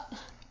 it's,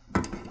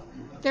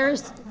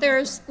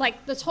 there's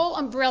like this whole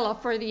umbrella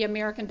for the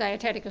American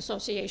Dietetic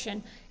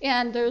Association,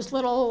 and there's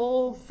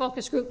little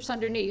focus groups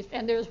underneath,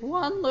 and there's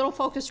one little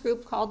focus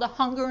group called the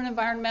Hunger and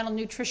Environmental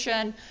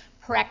Nutrition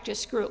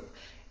Practice Group.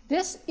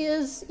 This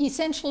is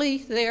essentially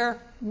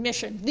their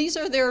mission. These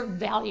are their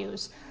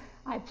values.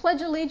 I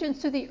pledge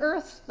allegiance to the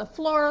earth, the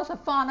flora, the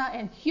fauna,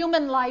 and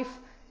human life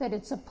that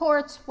it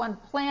supports, one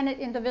planet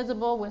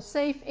indivisible with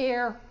safe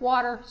air,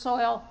 water,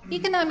 soil,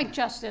 economic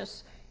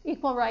justice,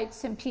 equal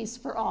rights, and peace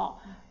for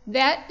all.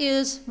 That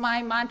is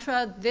my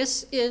mantra.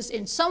 This is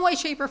in some way,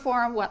 shape, or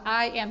form what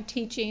I am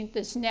teaching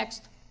this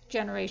next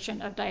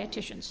generation of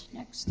dietitians.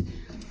 Next.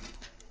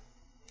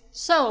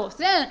 So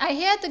then I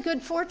had the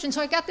good fortune, so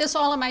I got this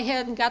all in my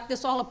head and got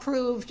this all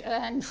approved,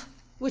 and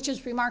which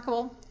is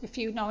remarkable if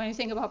you know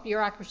anything about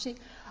bureaucracy,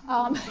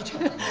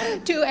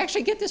 to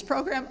actually get this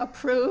program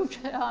approved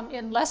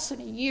in less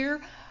than a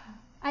year.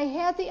 I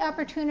had the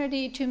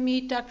opportunity to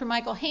meet Dr.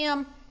 Michael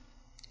Ham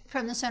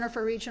from the Center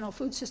for Regional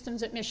Food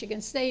Systems at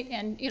Michigan State,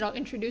 and, you know,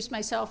 introduced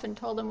myself and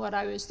told him what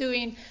I was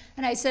doing.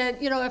 And I said,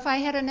 you know, if I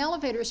had an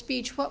elevator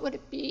speech, what would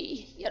it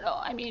be? You know,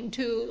 I mean,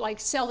 to like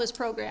sell this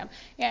program.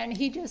 And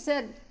he just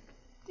said,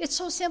 it's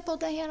so simple,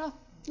 Diana.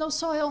 No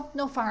soil,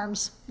 no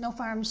farms, no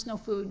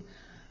food.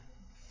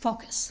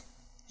 Focus.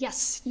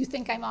 Yes, you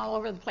think I'm all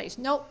over the place.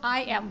 No,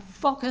 I am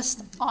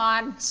focused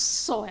on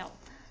soil.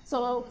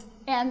 So,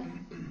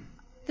 and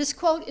This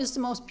quote is the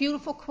most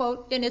beautiful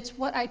quote, and it's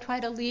what I try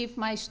to leave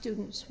my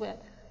students with.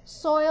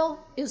 Soil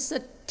is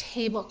the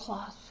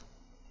tablecloth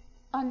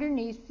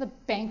underneath the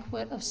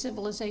banquet of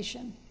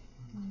civilization.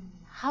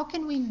 How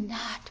can we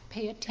not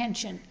pay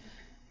attention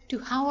to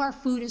how our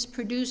food is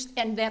produced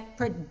and that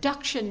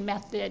production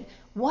method,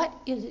 what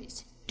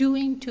it's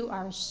doing to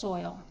our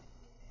soil?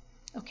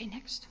 Okay,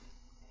 next.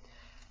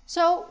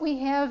 So we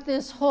have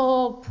this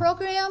whole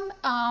program.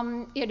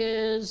 It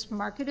is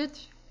marketed,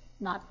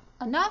 not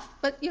enough,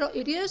 but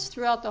it is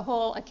throughout the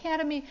whole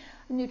Academy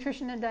of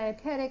Nutrition and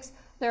Dietetics.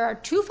 There are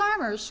 2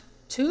 farmers,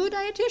 2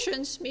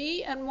 dietitians,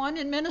 me and one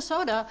in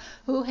Minnesota,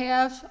 who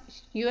have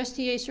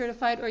USDA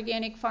certified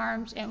organic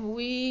farms, and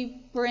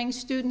we bring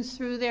students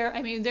through there.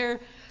 I mean,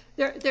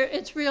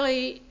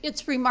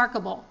 it's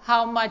remarkable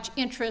how much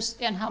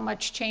interest and how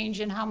much change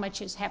and how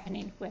much is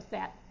happening with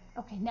that.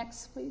 Okay,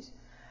 next, please.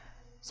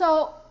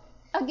 So,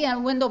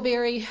 again, Wendell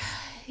Berry,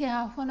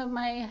 yeah, one of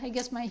my, I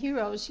guess, my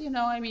heroes.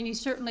 I mean, he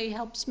certainly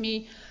helps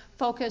me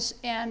focus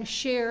and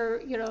share,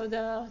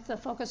 the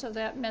focus of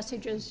that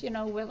messages,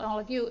 with all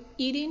of you.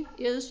 Eating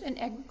is an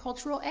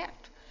agricultural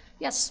act.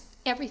 Yes,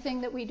 everything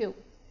that we do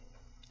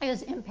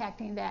is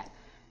impacting that.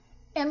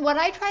 And what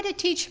I try to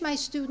teach my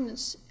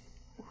students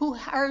who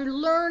are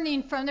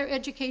learning from their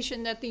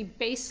education that the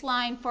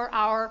baseline for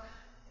our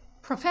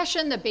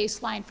profession, the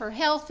baseline for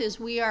health is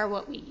we are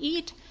what we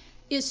eat,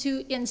 is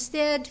to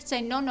instead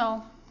say,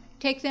 no,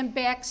 take them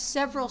back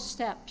several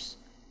steps.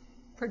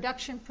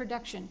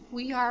 Production.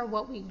 We are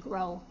what we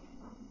grow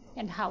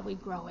and how we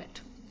grow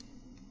it.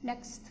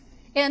 Next.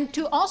 And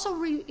to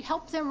also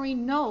help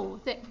them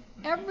know that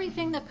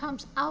everything that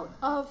comes out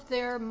of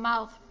their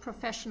mouth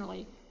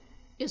professionally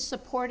is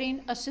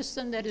supporting a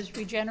system that is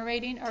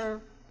regenerating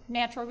our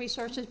natural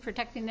resources,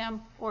 protecting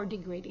them, or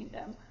degrading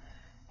them.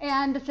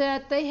 And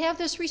that they have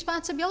this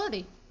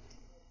responsibility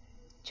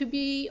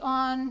to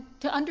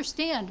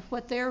understand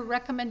what their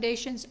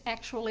recommendations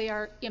actually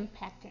are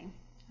impacting.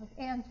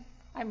 And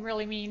I'm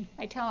really mean.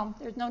 I tell them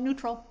there's no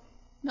neutral.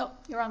 No,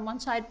 you're on one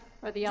side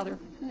or the other.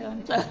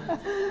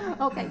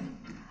 Okay.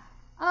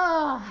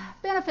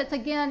 Benefits,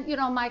 again,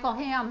 Michael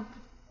Hamm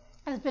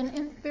has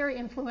been very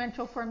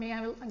influential for me.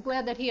 I'm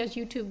glad that he has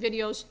YouTube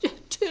videos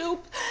too,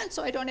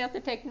 so I don't have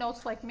to take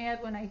notes like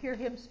mad when I hear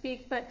him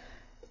speak. But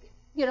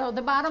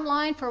the bottom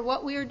line for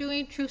what we are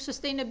doing, true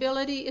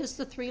sustainability, is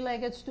the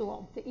 3-legged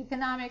stool: the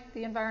economic,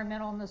 the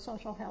environmental, and the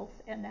social health.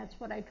 And that's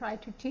what I try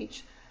to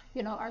teach,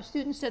 our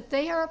students, that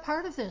they are a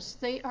part of this.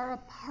 They are a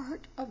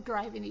part of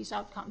driving these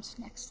outcomes.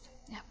 Next.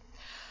 Yeah.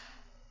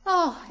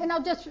 Oh, and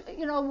I'll just,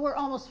 we're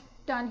almost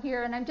done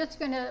here, and I'm just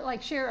going to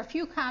share a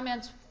few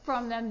comments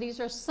from them. These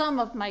are some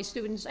of my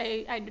students.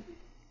 I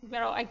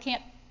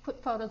can't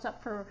put photos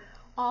up for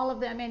all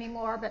of them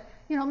anymore, but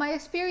my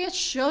experience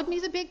showed me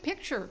the big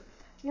picture.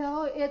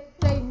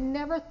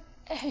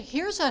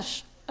 Here's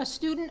a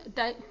student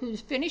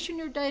who's finishing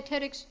her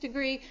dietetics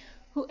degree,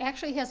 who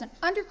actually has an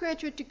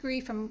undergraduate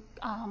degree from,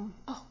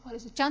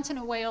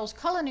 Johnson & Wales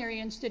Culinary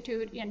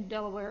Institute in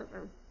Delaware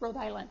or Rhode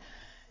Island.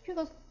 She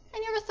goes, I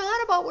never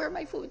thought about where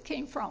my food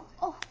came from.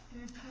 Oh,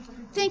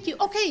 thank you.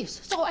 Okay,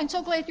 so I'm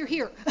so glad you're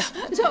here.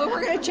 So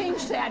we're going to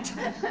change that.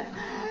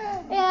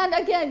 And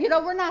again,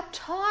 we're not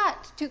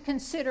taught to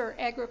consider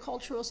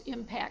agricultural's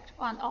impact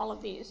on all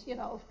of these,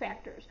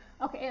 factors.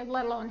 Okay, and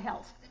let alone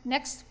health.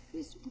 Next,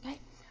 please. Okay.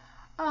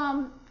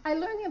 I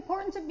learned the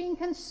importance of being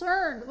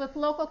concerned with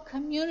local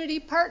community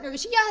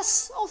partners.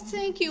 Yes, oh,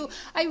 thank you.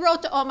 I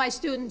wrote to all my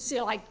students,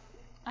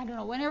 I don't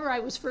know, whenever I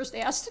was first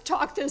asked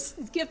to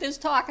give this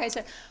talk, I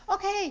said,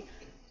 okay,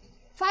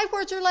 5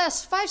 words or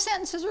less, 5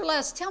 sentences or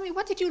less, tell me,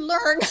 what did you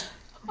learn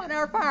on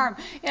our farm?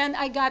 And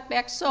I got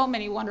back so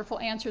many wonderful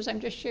answers. I'm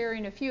just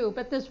sharing a few.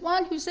 But this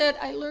one who said,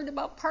 I learned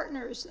about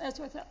partners. That's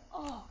what I thought,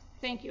 oh,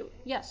 thank you.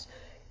 Yes,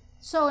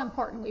 so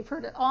important. We've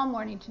heard it all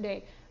morning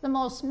today. The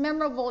most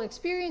memorable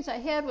experience I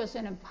had was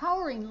an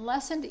empowering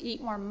lesson to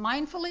eat more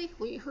mindfully.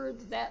 We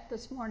heard that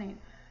this morning.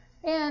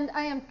 And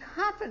I am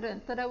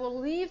confident that I will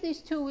leave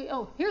these 2 weeks.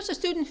 Oh, here's a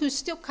student who's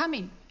still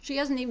coming. She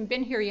hasn't even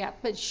been here yet,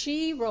 but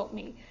she wrote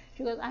me.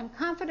 She goes, I'm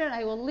confident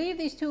I will leave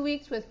these 2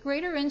 weeks with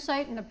greater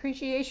insight and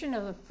appreciation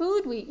of the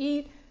food we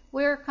eat,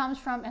 where it comes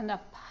from, and the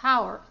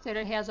power that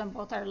it has on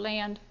both our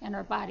land and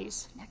our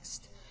bodies.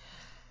 Next.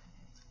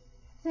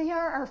 They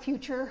are our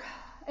future.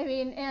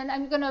 And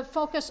I'm going to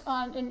focus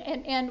on and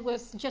end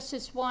with just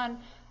this one.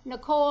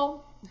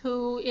 Nicole,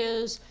 who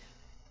is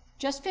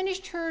just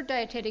finished her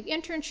dietetic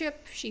internship.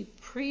 She,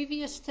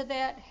 previous to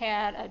that,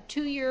 had a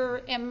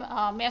 2-year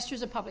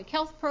Master's of Public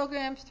Health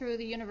program through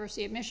the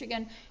University of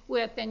Michigan,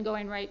 with then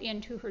going right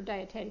into her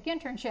dietetic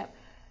internship.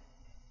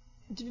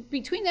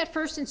 Between that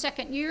first and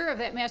second year of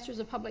that Master's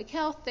of Public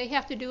Health, they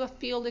have to do a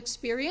field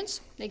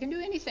experience. They can do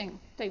anything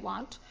they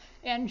want.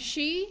 And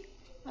she,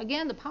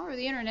 again, the power of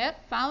the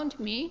internet, found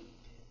me.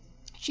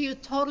 She was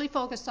totally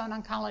focused on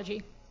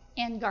oncology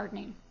and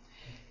gardening.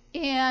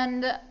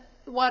 And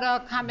what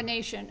a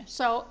combination.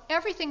 So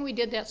everything we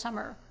did that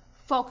summer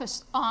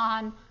focused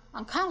on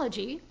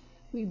oncology.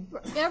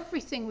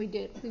 Everything we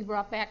did, we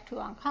brought back to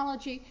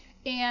oncology.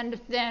 and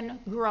then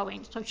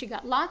growing. So she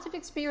got lots of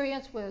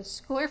experience with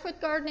square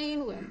foot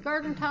gardening, with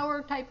garden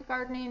tower type of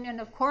gardening, and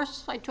of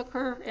course I took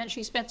her and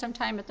she spent some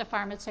time at the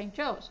farm at St.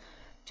 Joe's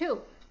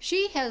too.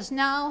 She has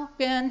now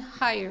been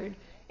hired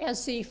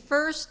as the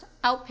first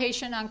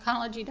outpatient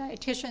oncology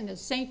dietitian that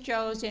St.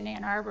 Joe's in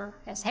Ann Arbor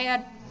has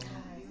had.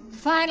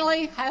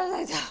 Finally, I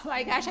was like, oh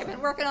my gosh, I've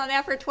been working on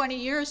that for 20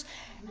 years.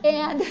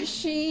 And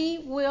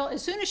she will,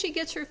 as soon as she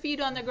gets her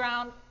feet on the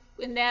ground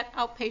in that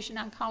outpatient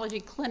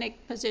oncology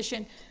clinic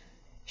position,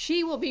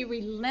 she will be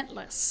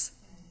relentless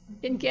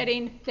in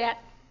getting that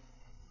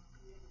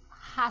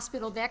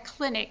hospital, that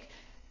clinic,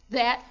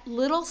 that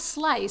little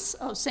slice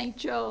of St.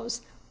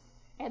 Joe's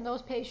and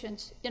those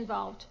patients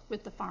involved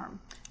with the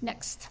farm.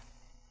 Next.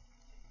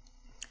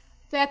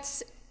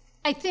 That's,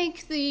 I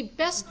think, the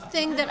best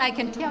thing that I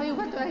can tell you.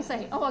 What did I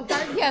say? Oh, a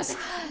garden, yes.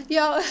 You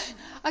know,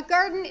 a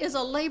garden is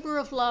a labor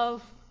of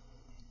love.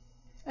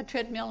 A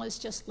treadmill is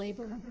just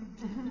labor.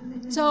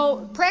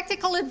 So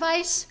practical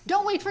advice,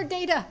 don't wait for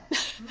data.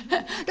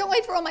 Don't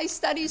wait for all my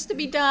studies to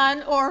be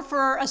done or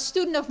for a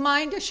student of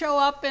mine to show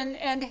up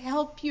and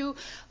help you.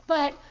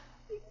 But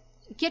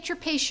get your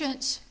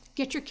patients,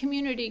 get your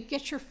community,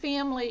 get your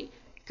family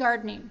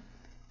gardening.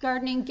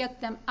 Gardening,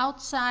 get them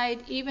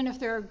outside, even if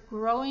they're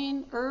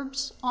growing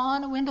herbs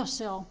on a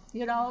windowsill.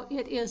 You know,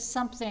 it is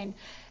something.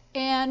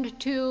 And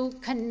to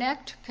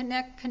connect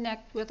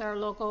with our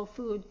local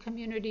food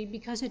community,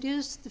 because it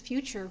is the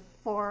future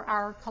for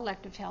our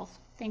collective health.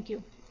 Thank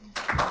you.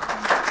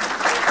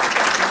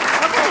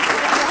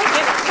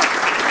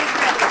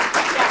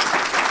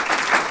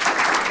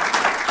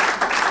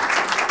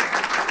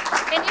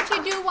 And if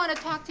you do want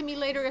to talk to me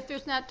later, if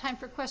there's not time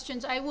for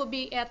questions, I will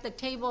be at the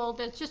table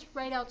that's just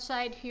right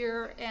outside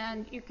here,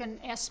 and you can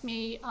ask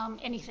me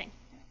anything.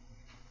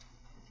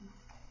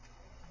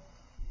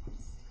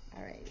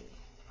 All right.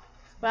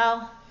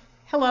 Well,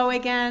 hello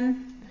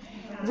again.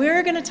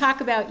 We're going to talk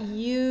about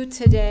you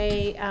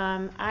today.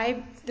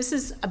 This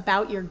is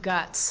about your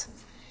guts.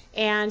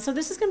 And so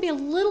this is going to be a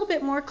little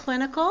bit more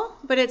clinical,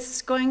 but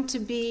it's going to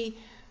be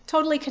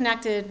totally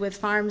connected with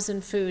farms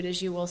and food,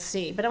 as you will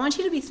see. But I want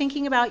you to be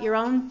thinking about your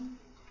own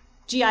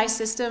GI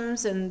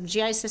systems and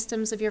GI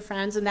systems of your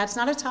friends, and that's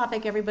not a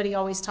topic everybody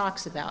always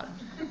talks about.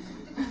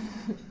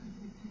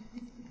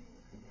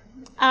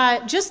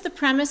 Just the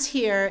premise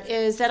here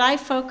is that I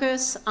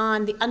focus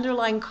on the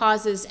underlying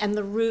causes and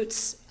the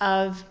roots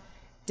of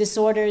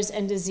disorders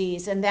and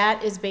disease, and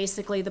that is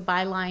basically the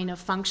byline of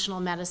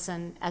functional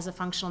medicine as a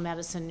functional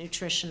medicine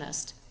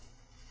nutritionist.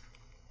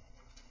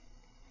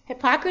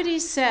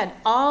 Hippocrates said,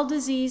 all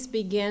disease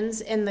begins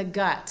in the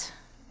gut.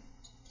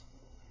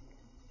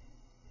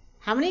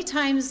 How many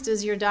times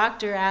does your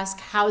doctor ask,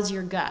 how's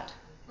your gut?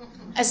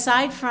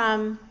 Aside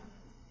from,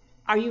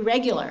 are you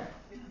regular?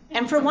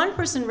 And for one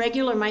person,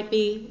 regular might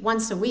be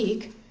once a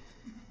week,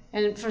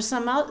 and for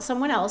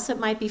someone else, it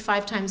might be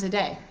 5 times a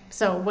day.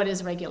 So what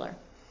is regular?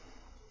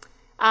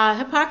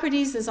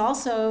 Hippocrates is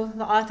also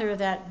the author of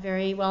that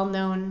very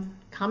well-known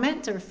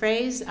comment or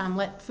phrase,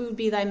 let food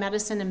be thy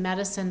medicine and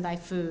medicine thy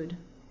food.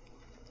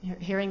 You're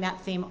hearing that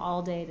theme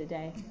all day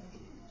today.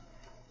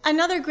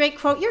 Another great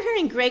quote, you're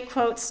hearing great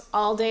quotes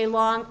all day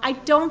long. I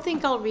don't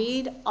think I'll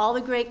read all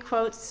the great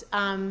quotes,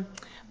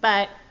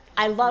 but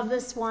I love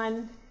this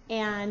one,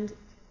 and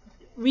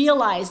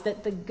realize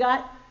that the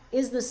gut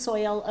is the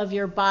soil of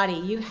your body.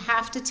 You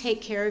have to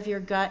take care of your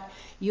gut.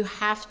 You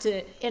have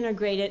to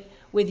integrate it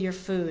with your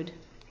food.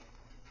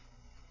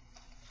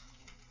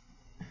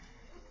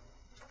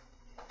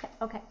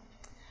 Okay.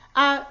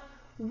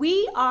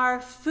 We are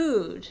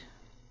food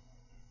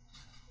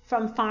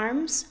from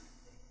farms,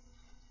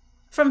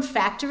 from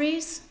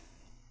factories,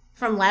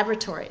 from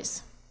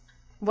laboratories.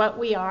 What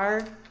we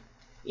are,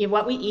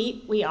 what we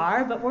eat, we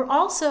are, but we're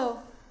also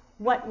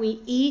what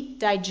we eat,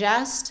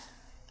 digest,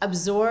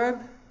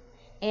 absorb,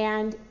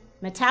 and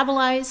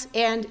metabolize,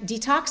 and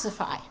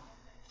detoxify.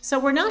 So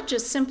we're not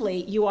just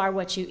simply, you are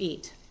what you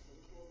eat.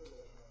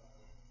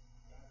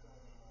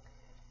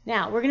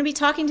 Now, we're going to be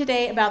talking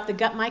today about the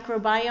gut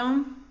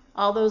microbiome,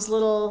 all those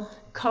little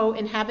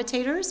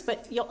co-inhabitators,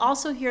 but you'll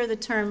also hear the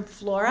term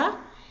flora,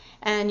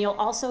 and you'll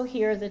also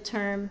hear the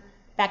term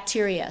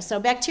bacteria. So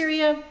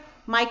bacteria,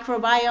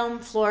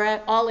 microbiome,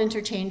 flora, all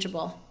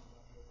interchangeable.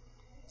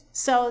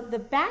 So the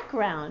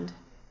background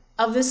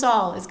of this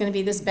all is going to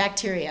be this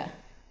bacteria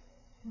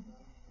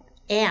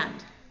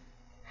and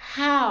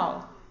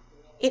how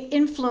it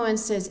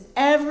influences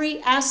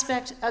every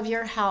aspect of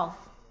your health.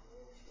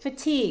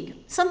 Fatigue,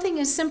 something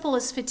as simple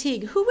as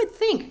fatigue. Who would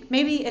think?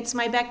 Maybe it's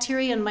my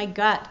bacteria in my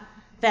gut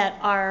that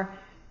are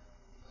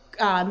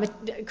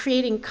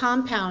creating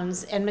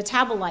compounds and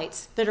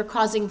metabolites that are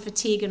causing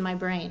fatigue in my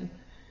brain.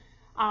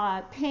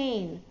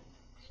 Pain,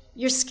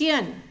 your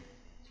skin.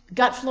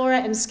 Gut flora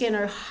and skin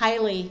are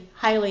highly,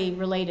 highly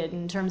related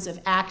in terms of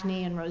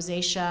acne and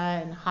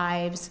rosacea and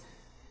hives.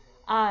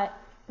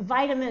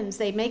 Vitamins,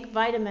 they make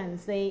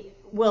vitamins. They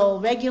will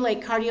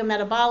regulate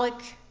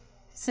cardiometabolic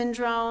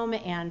syndrome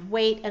and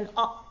weight and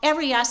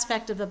every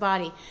aspect of the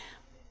body.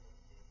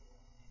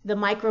 the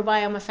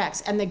microbiome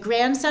effects. And the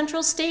grand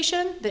central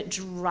station that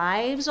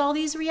drives all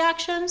these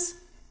reactions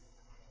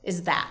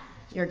is that,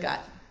 your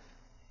gut.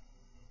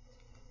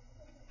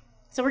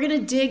 So we're going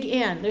to dig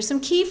in. There's some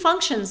key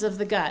functions of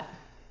the gut.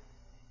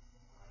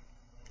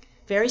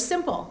 Very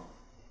simple.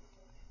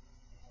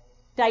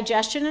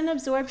 Digestion and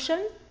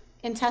absorption,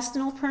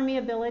 intestinal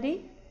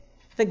permeability,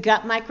 the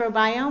gut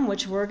microbiome,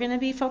 which we're going to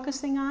be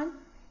focusing on,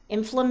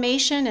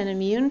 inflammation and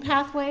immune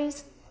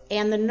pathways,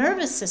 and the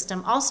nervous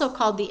system, also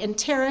called the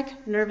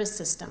enteric nervous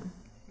system.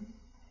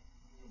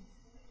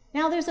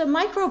 Now, there's a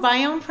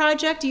microbiome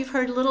project. You've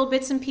heard little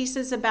bits and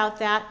pieces about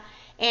that,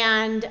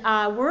 and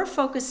we're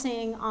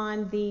focusing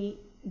on the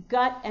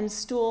gut and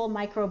stool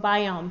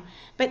microbiome.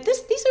 But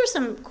these are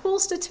some cool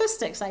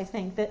statistics, I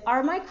think, that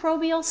our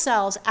microbial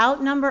cells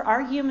outnumber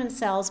our human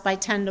cells by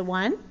 10 to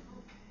 1,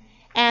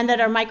 and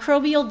that our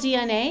microbial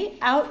DNA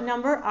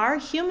outnumber our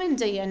human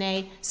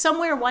DNA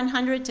somewhere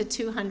 100 to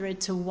 200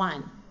 to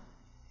 1.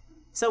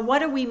 So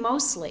what are we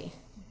mostly?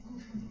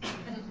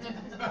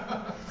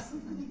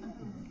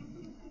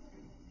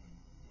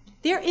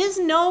 There is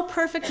no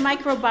perfect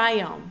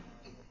microbiome.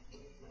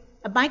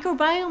 A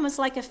microbiome is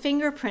like a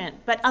fingerprint,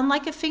 but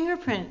unlike a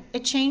fingerprint,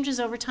 it changes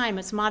over time.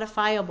 It's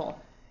modifiable,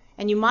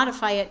 and you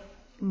modify it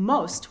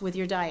most with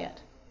your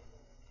diet.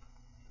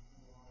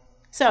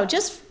 So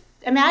just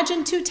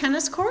imagine 2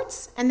 tennis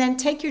courts, and then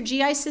take your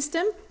GI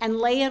system and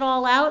lay it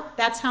all out.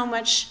 That's how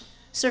much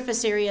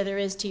surface area there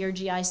is to your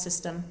GI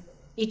system,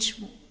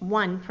 each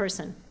one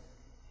person.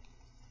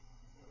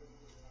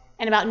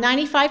 And about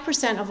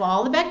 95% of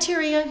all the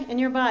bacteria in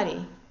your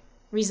body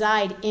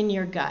reside in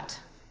your gut.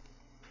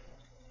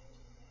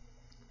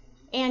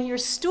 And your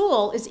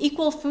stool is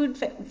equal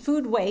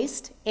food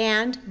waste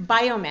and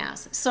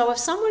biomass. So if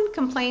someone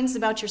complains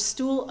about your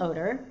stool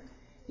odor,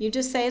 you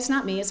just say, it's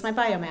not me, it's my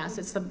biomass.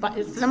 It's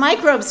the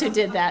microbes who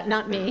did that,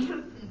 not me.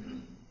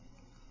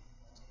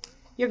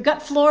 Your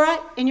gut flora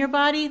in your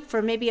body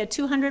for maybe a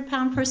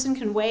 200-pound person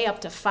can weigh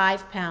up to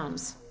 5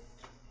 pounds.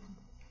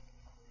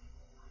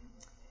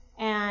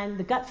 And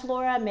the gut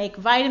flora make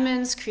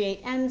vitamins,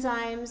 create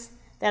enzymes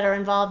that are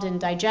involved in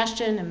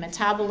digestion and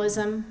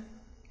metabolism.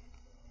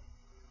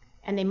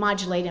 And they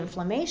modulate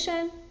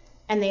inflammation,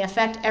 and they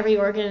affect every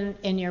organ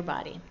in your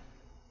body.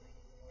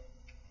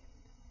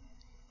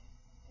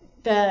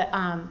 The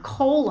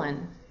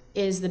colon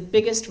is the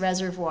biggest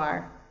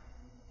reservoir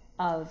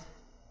of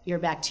your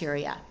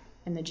bacteria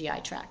in the GI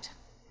tract.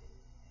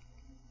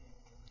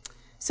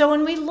 So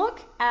when we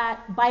look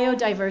at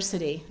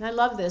biodiversity, and I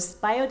love this,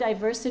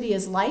 biodiversity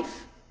is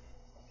life,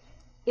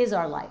 is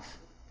our life.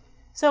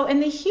 So in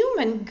the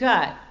human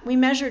gut, we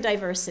measure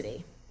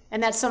diversity.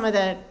 And that's some of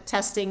the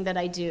testing that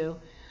I do.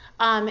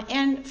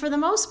 And for the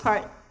most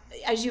part,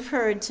 as you've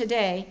heard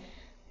today,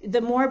 the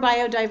more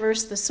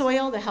biodiverse the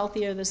soil, the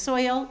healthier the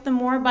soil. The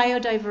more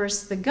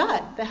biodiverse the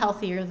gut, the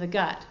healthier the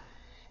gut.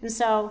 And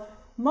so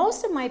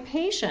most of my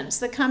patients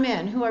that come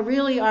in, who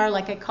really are,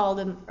 like I called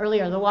them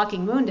earlier, the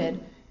walking wounded,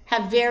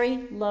 have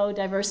very low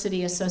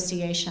diversity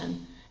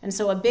association. And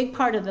so a big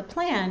part of the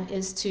plan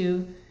is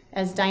to,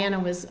 as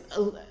Diana was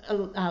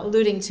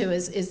alluding to,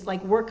 is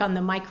like work on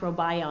the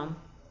microbiome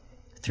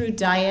through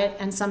diet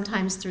and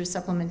sometimes through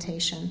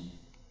supplementation.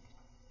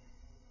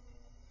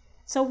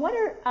 So what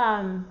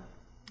are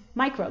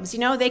microbes? You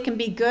know, they can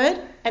be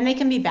good and they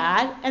can be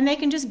bad, and they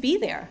can just be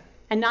there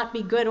and not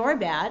be good or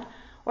bad,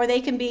 or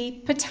they can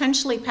be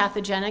potentially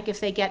pathogenic if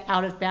they get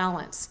out of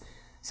balance.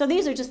 So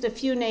these are just a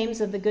few names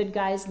of the good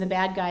guys and the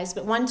bad guys,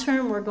 but one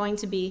term we're going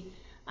to be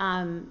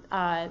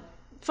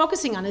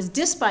focusing on is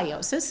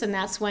dysbiosis, and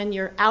that's when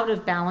you're out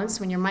of balance,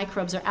 when your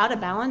microbes are out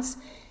of balance.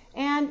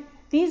 And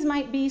these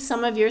might be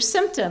some of your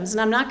symptoms,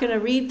 and I'm not going to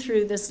read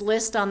through this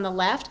list on the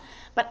left,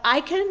 but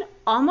I can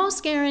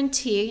almost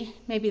guarantee,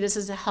 maybe this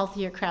is a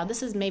healthier crowd,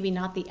 this is maybe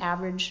not the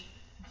average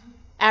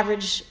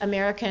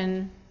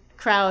American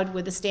crowd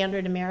with a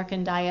standard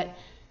American diet,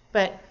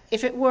 but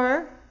if it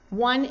were,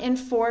 1 in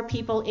 4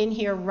 people in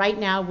here right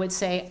now would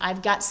say,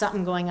 I've got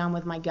something going on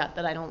with my gut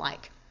that I don't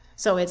like.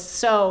 So it's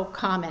so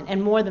common,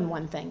 and more than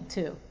one thing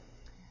too.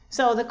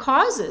 So the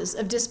causes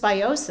of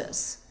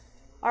dysbiosis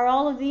are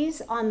all of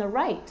these on the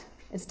right.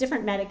 It's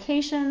different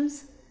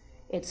medications,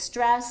 it's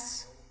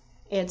stress,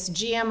 it's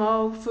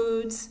GMO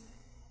foods,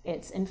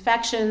 it's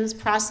infections,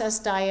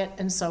 processed diet,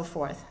 and so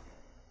forth.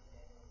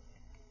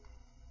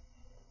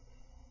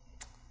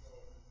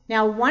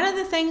 Now, one of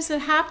the things that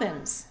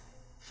happens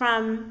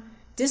from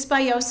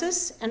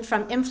dysbiosis and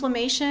from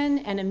inflammation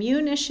and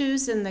immune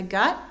issues in the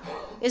gut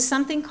is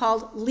something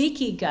called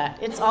leaky gut.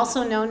 It's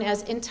also known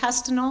as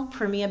intestinal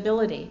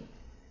permeability.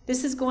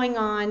 This is going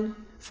on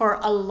for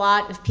a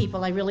lot of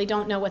people. I really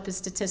don't know what the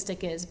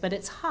statistic is, but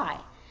it's high.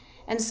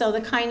 And so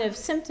the kind of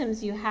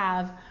symptoms you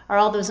have are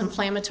all those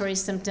inflammatory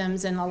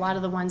symptoms and a lot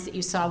of the ones that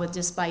you saw with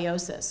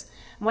dysbiosis.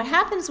 And what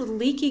happens with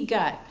leaky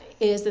gut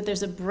is that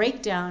there's a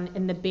breakdown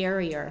in the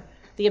barrier,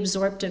 the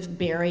absorptive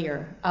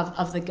barrier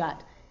of the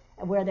gut,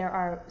 where there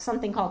are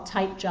something called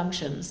tight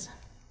junctions.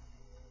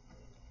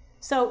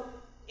 So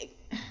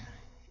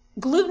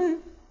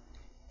gluten's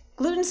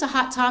a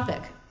hot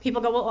topic.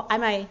 People go, well,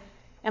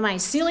 Am I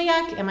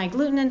celiac? Am I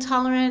gluten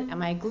intolerant?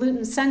 Am I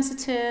gluten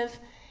sensitive?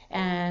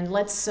 And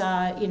let's,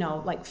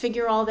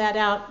 figure all that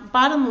out.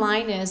 Bottom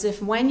line is,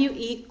 if when you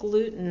eat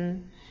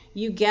gluten,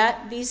 you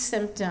get these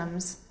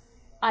symptoms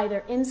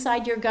either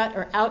inside your gut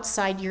or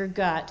outside your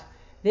gut,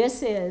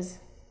 this is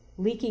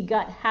leaky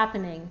gut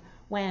happening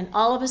when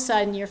all of a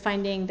sudden you're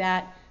finding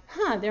that,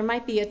 there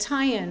might be a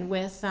tie-in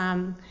with,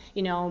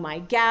 my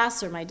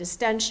gas or my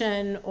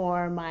distension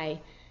or my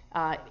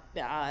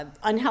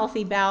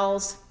unhealthy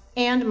bowels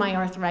and my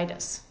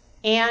arthritis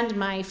and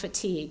my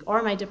fatigue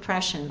or my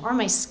depression or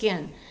my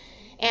skin.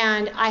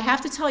 And I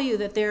have to tell you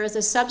that there is a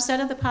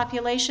subset of the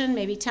population,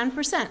 maybe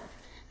 10%,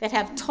 that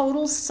have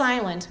total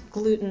silent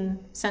gluten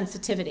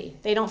sensitivity.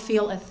 They don't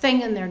feel a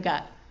thing in their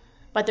gut,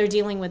 but they're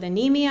dealing with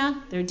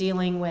anemia, they're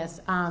dealing with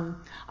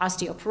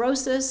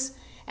osteoporosis,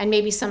 and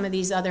maybe some of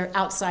these other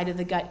outside of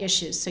the gut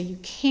issues. So you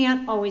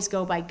can't always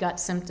go by gut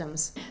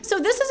symptoms. So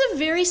this is a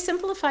very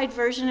simplified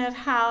version of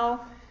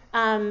how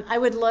I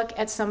would look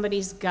at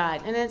somebody's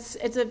gut. And it's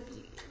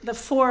the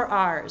 4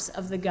 R's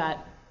of the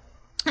gut.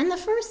 And the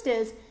first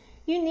is,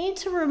 you need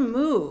to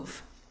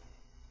remove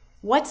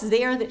what's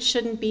there that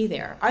shouldn't be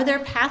there. Are there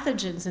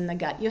pathogens in the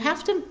gut? You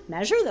have to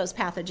measure those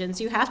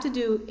pathogens. You have to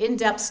do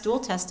in-depth stool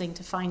testing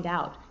to find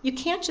out. You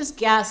can't just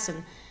guess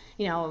and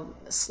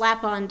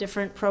slap on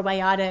different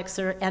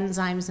probiotics or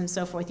enzymes and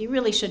so forth. You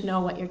really should know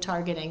what you're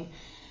targeting.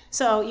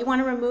 So you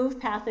want to remove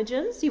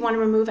pathogens. You want to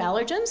remove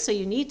allergens. So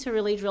you need to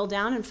really drill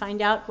down and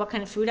find out what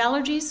kind of food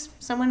allergies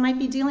someone might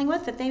be dealing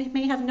with that they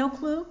may have no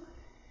clue.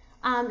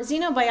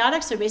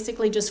 Xenobiotics are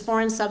basically just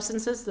foreign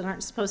substances that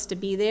aren't supposed to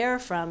be there,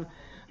 from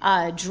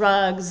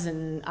drugs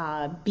and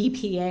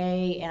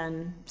BPA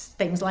and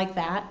things like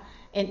that,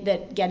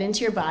 that get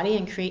into your body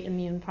and create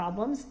immune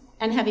problems,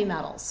 and heavy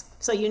metals.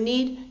 So you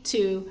need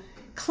to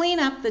clean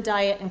up the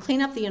diet and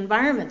clean up the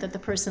environment that the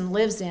person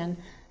lives in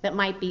that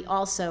might be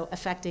also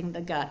affecting the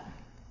gut.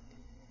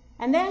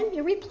 And then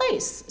you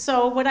replace.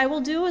 So what I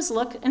will do is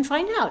look and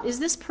find out, is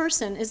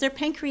their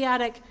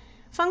pancreatic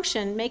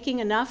function making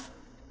enough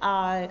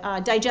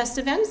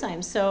digestive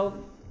enzymes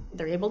so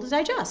they're able to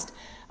digest?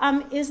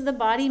 Is the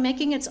body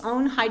making its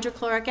own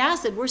hydrochloric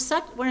acid?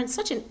 We're in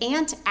such an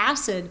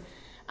antacid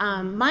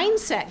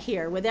mindset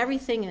here, with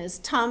everything is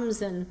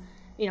Tums and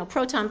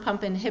proton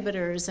pump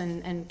inhibitors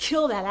and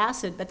kill that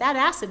acid, but that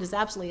acid is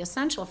absolutely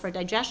essential for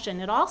digestion.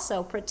 It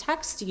also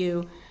protects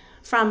you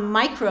from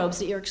microbes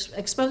that you're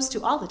exposed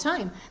to all the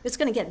time. It's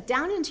going to get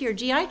down into your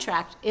GI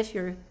tract if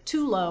you're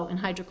too low in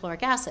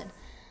hydrochloric acid.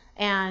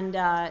 And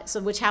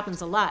which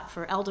happens a lot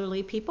for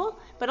elderly people,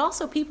 but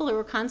also people who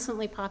are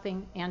constantly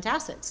popping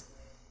antacids.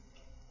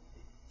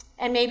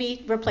 And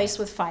maybe replace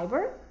with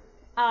fiber.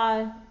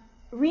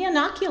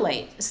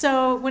 Reinoculate.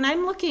 So when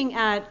I'm looking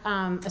at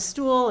a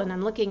stool and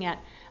I'm looking at,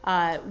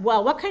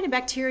 what kind of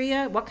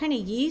bacteria, what kind of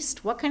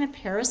yeast, what kind of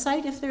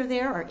parasite, if they're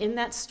there, are in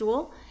that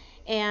stool,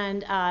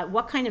 and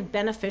what kind of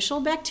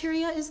beneficial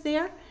bacteria is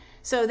there.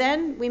 So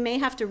then we may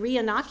have to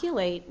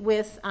reinoculate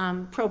with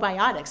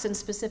probiotics, and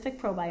specific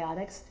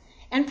probiotics,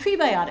 and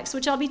prebiotics,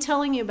 which I'll be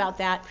telling you about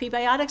that.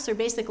 Prebiotics are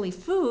basically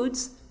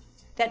foods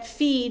that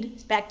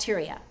feed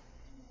bacteria.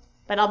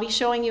 But I'll be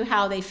showing you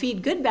how they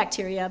feed good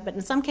bacteria, but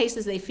in some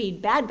cases they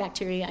feed bad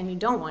bacteria and you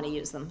don't want to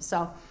use them.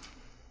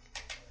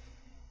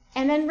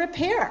 And then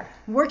repair,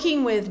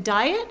 working with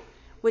diet,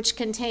 which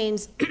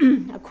contains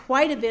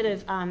quite a bit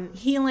of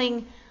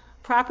healing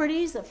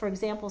properties, for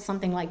example,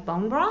 something like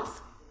bone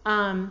broth,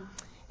 and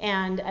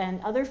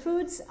other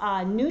foods,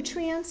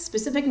 nutrients,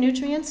 specific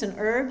nutrients and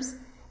herbs,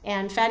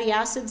 and fatty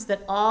acids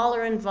that all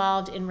are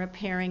involved in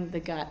repairing the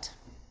gut.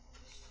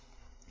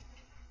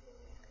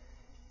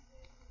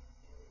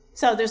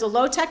 So there's a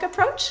low-tech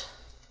approach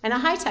and a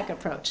high-tech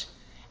approach.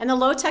 And the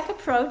low-tech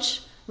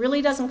approach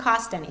really doesn't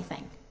cost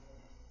anything.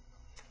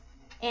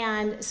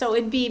 And so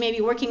it'd be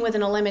maybe working with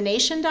an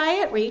elimination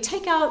diet where you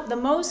take out the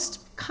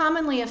most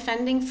commonly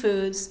offending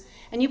foods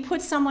and you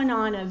put someone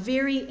on a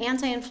very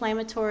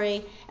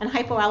anti-inflammatory and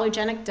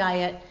hypoallergenic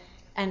diet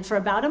and for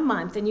about a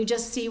month, and you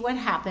just see what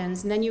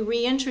happens. And then you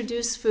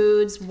reintroduce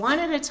foods one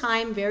at a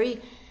time, very,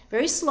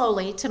 very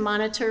slowly, to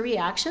monitor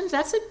reactions.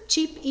 That's a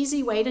cheap,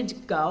 easy way to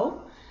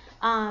go.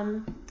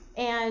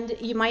 And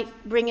you might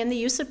bring in the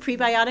use of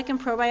prebiotic and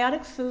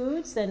probiotic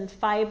foods and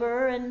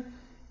fiber, and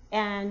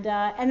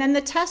then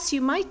the tests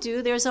you might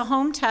do. There's a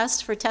home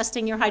test for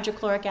testing your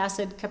hydrochloric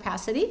acid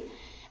capacity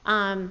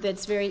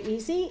that's very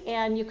easy.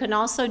 And you can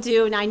also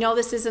do, and I know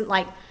this isn't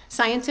like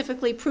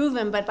scientifically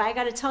proven, but I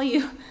got to tell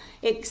you,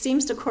 it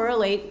seems to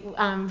correlate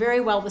very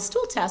well with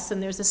stool tests.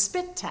 And there's a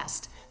spit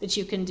test that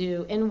you can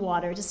do in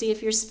water to see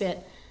if your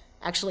spit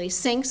actually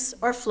sinks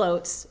or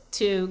floats,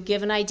 to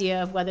give an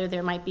idea of whether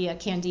there might be a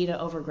candida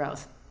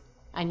overgrowth.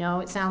 I know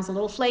it sounds a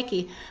little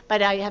flaky,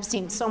 but I have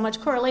seen so much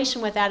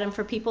correlation with that, and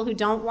for people who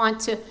don't want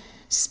to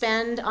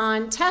spend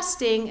on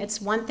testing, it's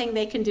one thing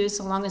they can do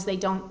so long as they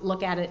don't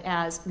look at it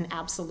as an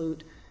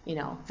absolute,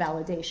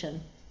 validation.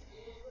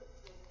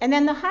 And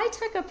then the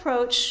high-tech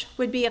approach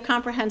would be a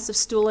comprehensive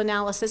stool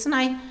analysis, and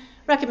I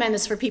recommend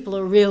this for people who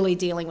are really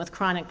dealing with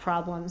chronic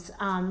problems,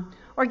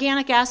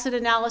 organic acid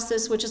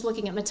analysis, which is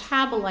looking at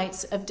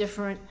metabolites of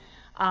different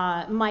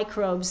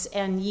microbes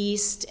and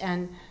yeast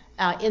and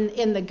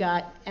in the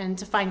gut, and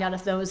to find out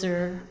if those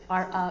are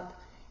up.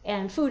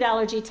 And food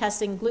allergy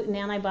testing, gluten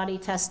antibody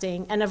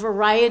testing, and a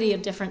variety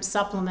of different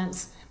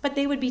supplements, but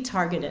they would be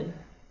targeted.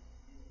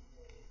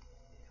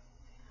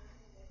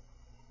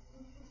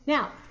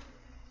 Now,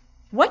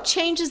 what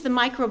changes the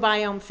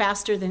microbiome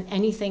faster than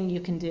anything you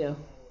can do?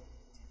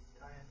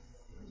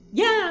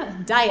 Yeah,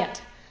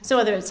 diet. So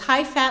whether it's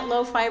high fat,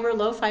 low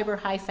fiber,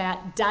 high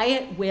fat,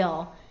 diet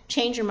will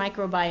change your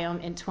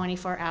microbiome in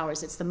 24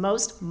 hours. It's the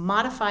most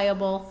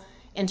modifiable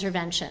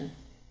intervention.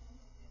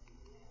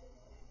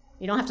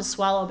 You don't have to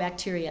swallow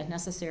bacteria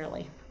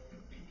necessarily.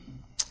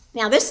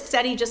 Now, this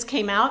study just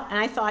came out, and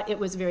I thought it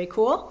was very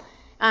cool.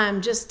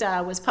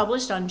 Was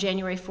published on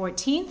January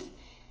 14th.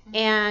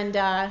 And,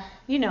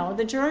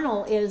 the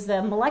journal is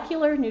the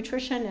Molecular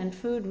Nutrition and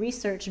Food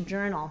Research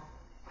Journal.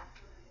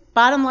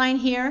 Bottom line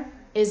here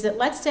is that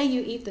let's say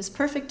you eat this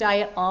perfect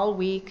diet all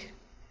week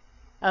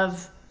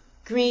of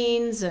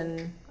greens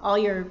and all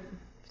your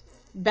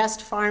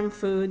best farm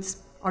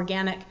foods,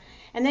 organic,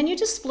 and then you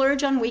just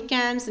splurge on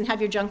weekends and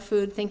have your junk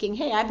food thinking,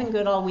 hey, I've been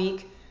good all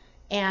week,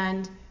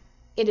 and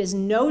it is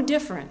no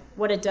different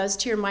what it does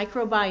to your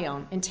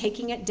microbiome in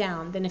taking it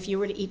down than if you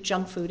were to eat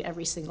junk food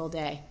every single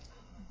day.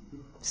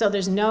 So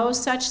there's no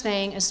such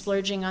thing as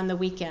splurging on the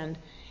weekend.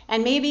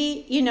 And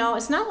maybe,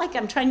 it's not like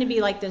I'm trying to be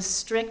like this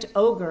strict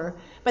ogre,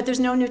 but there's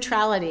no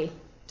neutrality,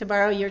 to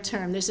borrow your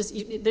term.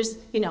 And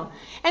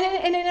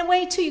in a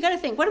way, too, you got to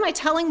think, what am I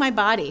telling my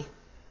body?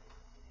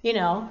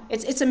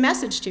 It's a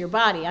message to your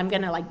body. I'm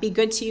going to be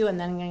good to you, and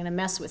then I'm going to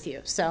mess with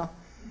you. So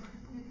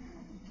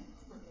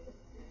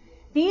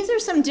these are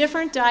some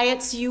different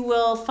diets. You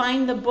will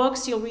find the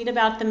books, you'll read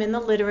about them in the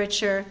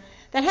literature,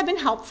 that have been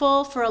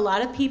helpful for a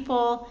lot of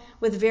people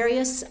with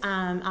various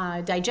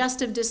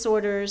digestive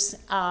disorders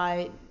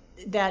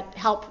that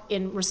help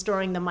in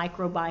restoring the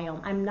microbiome.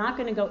 I'm not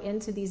going to go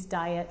into these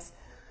diets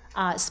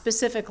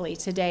specifically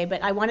today,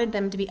 but I wanted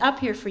them to be up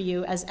here for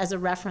you as a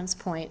reference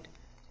point.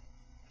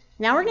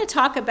 Now we're going to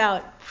talk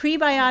about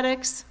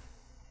prebiotics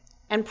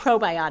and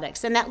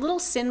probiotics. And that little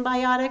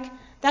symbiotic,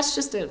 that's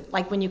just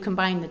like when you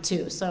combine the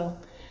two. So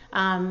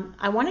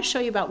I want to show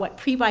you about what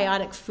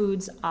prebiotic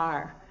foods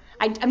are.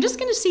 I'm just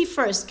going to see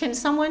first, can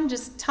someone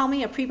just tell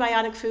me a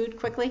prebiotic food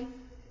quickly?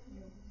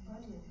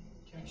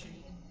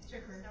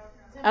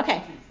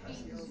 Okay.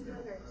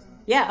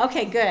 Yeah,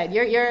 okay, good.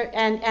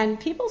 And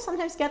people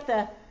sometimes get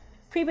the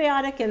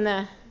prebiotic and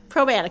the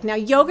probiotic. Now,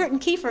 yogurt and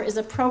kefir is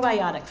a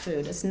probiotic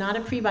food. It's not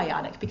a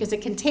prebiotic because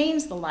it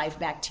contains the live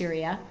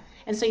bacteria,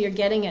 and so you're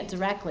getting it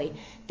directly.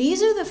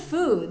 These are the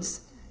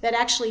foods that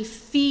actually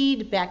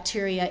feed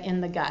bacteria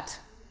in the gut.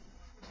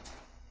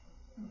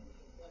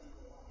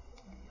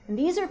 And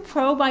these are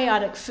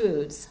probiotic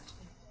foods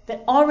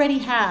that already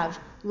have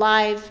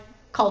live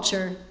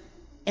culture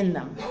in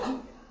them.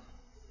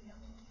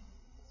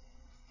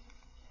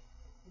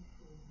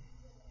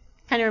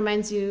 Kind of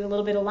reminds you a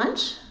little bit of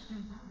lunch.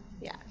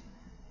 Yeah.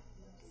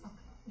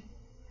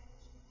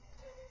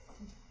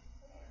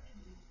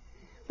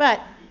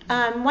 But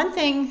one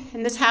thing,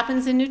 and this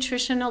happens in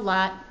nutrition a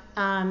lot,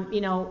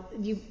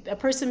 a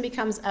person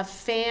becomes a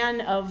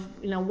fan of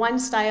one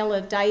style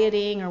of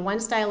dieting or one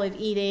style of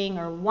eating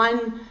or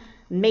one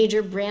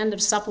major brand of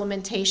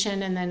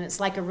supplementation, and then it's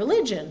like a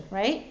religion,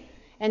 right?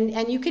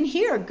 And you can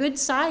hear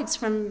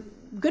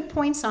good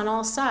points on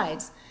all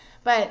sides.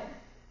 But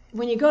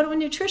when you go to a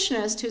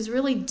nutritionist who's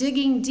really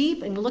digging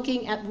deep and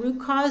looking at root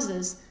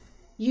causes,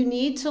 you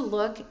need to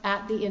look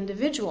at the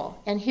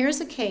individual. And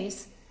here's a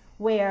case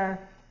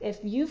where if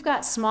you've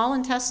got small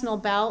intestinal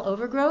bowel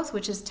overgrowth,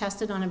 which is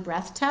tested on a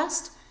breath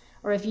test,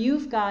 or if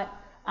you've got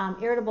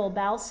irritable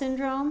bowel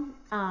syndrome,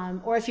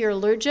 or if you're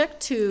allergic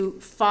to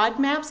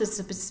FODMAPs, it's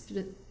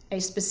a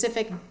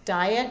specific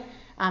diet,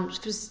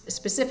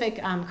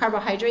 specific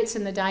carbohydrates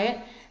in the diet,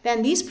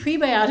 then these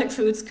prebiotic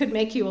foods could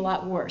make you a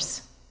lot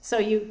worse. So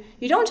you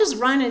don't just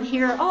run and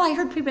hear, oh, I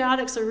heard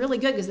prebiotics are really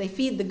good because they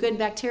feed the good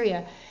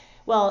bacteria.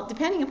 Well,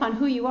 depending upon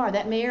who you are,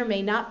 that may or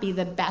may not be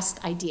the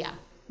best idea.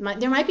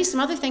 There might be some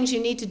other things you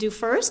need to do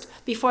first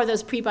before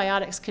those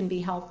prebiotics can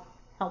be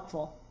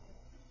helpful.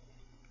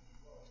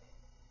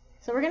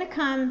 So we're going to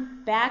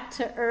come back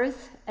to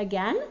Earth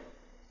again.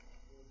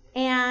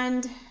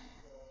 And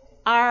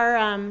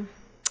our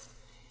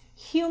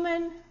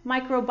human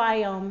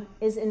microbiome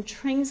is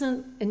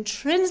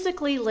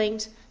intrinsically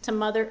linked to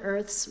Mother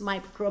Earth's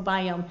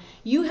microbiome.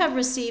 You have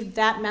received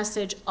that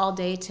message all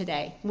day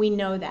today. We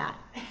know that.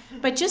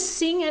 But just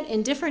seeing it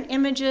in different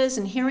images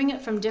and hearing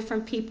it from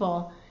different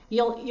people,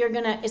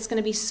 it's going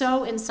to be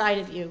so inside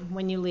of you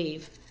when you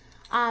leave.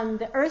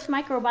 The Earth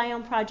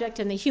Microbiome Project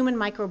and the Human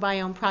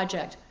Microbiome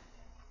Project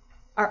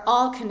are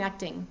all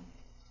connecting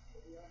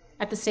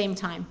at the same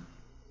time.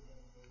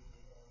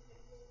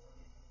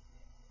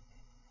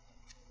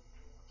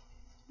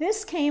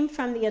 This came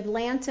from the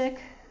Atlantic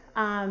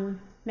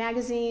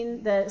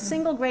magazine. The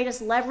single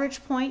greatest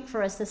leverage point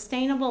for a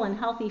sustainable and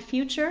healthy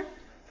future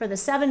for the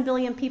 7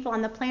 billion people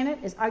on the planet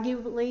is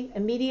arguably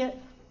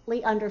immediately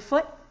directly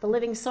underfoot, the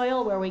living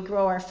soil where we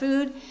grow our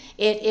food.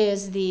 It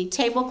is the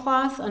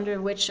tablecloth under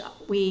which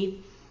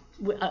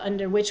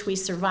we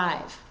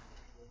survive.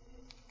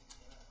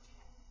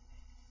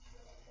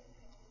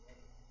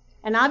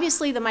 And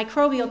obviously the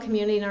microbial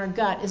community in our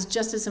gut is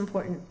just as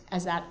important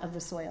as that of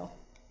the soil,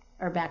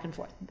 or back and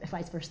forth,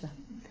 vice versa.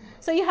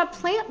 So you have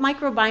plant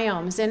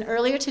microbiomes, and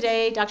earlier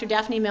today, Dr.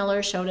 Daphne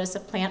Miller showed us a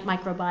plant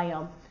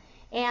microbiome.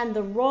 And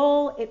the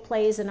role it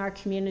plays in our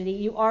community,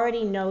 you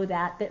already know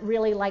that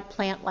really like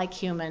plant, like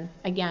human.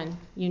 Again,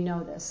 you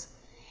know this.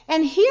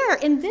 And here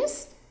in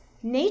this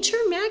Nature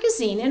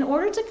magazine, in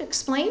order to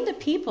explain to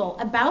people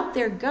about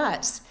their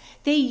guts,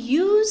 they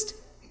used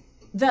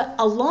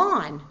a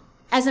lawn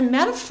as a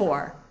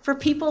metaphor for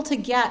people to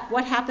get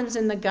what happens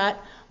in the gut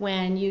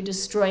when you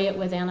destroy it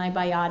with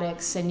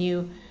antibiotics and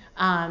you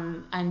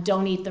and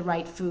don't eat the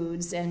right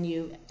foods, and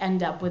you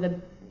end up with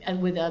a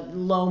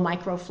low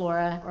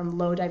microflora or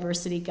low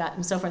diversity gut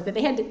and so forth. But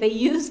they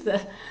used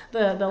the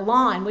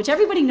lawn, which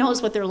everybody knows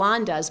what their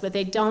lawn does, but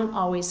they don't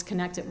always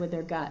connect it with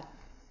their gut.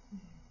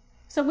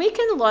 So we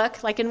can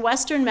look, like in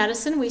Western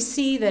medicine, we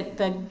see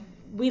that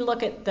we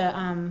look at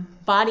the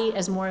body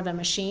as more of a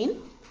machine,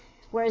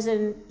 whereas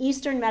in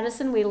Eastern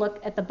medicine, we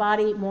look at the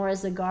body more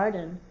as a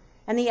garden.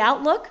 And the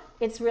outlook,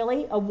 it's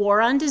really a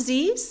war on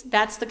disease.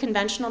 That's the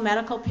conventional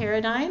medical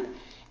paradigm.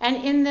 And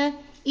in the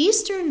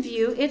Eastern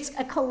view, it's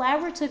a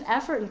collaborative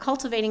effort in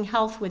cultivating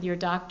health with your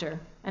doctor.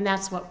 And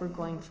that's what we're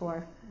going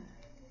for.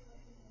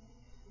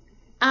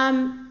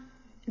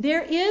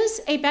 There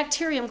is a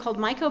bacterium called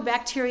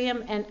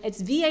Mycobacterium, and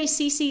it's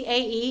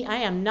Vaccae. I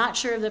am not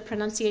sure of the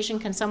pronunciation.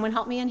 Can someone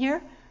help me in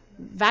here?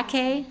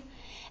 Vaccae?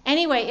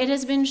 Anyway, it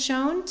has been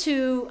shown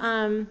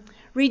to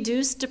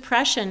reduce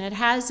depression. It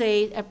has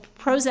a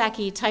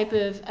Prozac-y type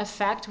of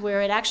effect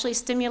where it actually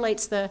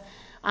stimulates the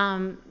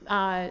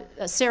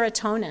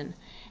serotonin.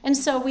 And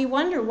so we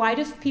wonder, why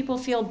do people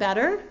feel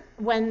better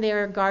when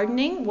they're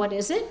gardening? What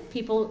is it?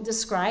 People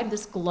describe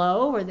this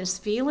glow or this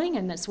feeling,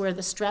 and that's where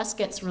the stress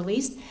gets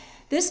released.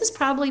 This is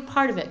probably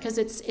part of it because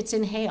it's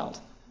inhaled.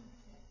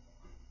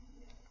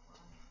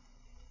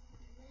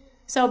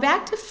 So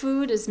back to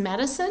food as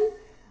medicine.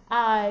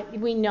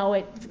 We know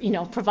it,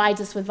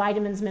 provides us with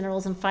vitamins,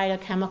 minerals, and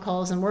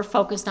phytochemicals, and we're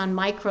focused on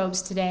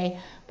microbes today,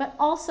 but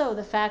also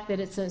the fact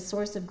that it's a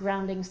source of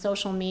grounding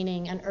social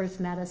meaning and earth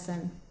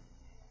medicine.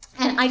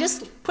 And I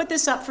just put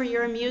this up for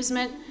your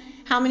amusement.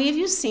 How many of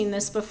you have seen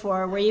this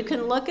before, where you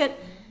can look at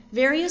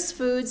various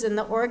foods and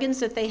the organs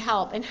that they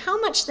help and how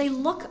much they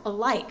look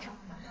alike,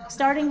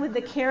 starting with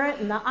the carrot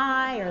and the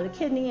eye, or the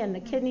kidney and the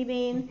kidney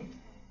bean,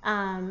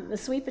 the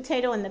sweet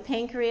potato and the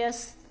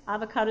pancreas,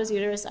 avocado's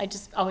uterus. I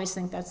just always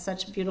think that's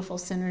such beautiful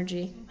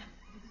synergy.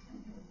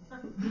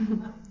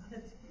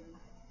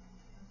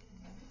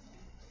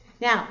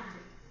 Now,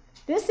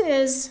 this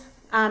is,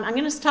 I'm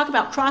going to talk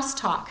about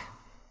crosstalk.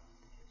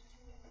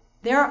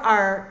 There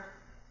are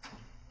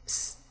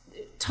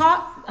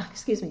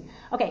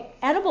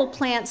edible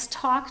plants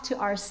talk to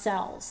our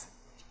cells.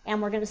 And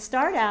we're going to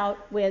start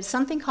out with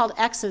something called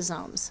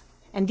exosomes.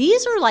 And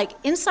these are like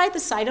inside the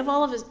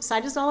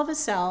cytosol of a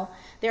cell.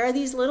 There are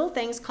these little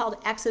things called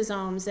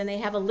exosomes, and they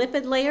have a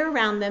lipid layer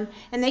around them,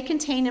 and they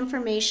contain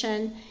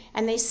information,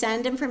 and they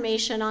send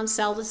information on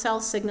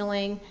cell-to-cell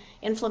signaling,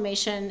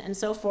 inflammation, and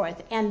so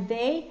forth. And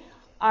they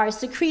are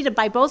secreted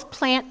by both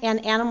plant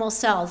and animal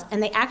cells,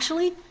 and they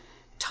actually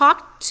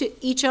talk to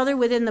each other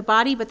within the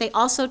body, but they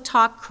also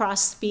talk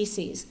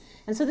cross-species.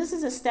 And so this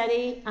is a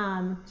study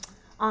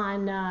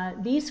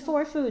on these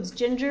 4 foods: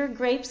 ginger,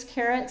 grapes,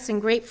 carrots, and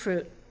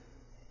grapefruit.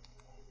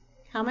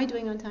 How am I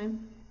doing on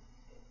time?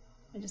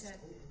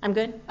 I'm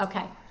good?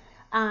 Okay.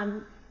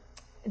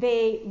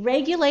 They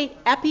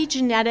regulate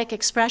epigenetic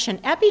expression.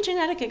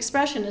 Epigenetic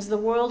expression is the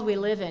world we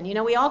live in.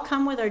 We all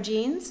come with our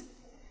genes,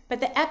 but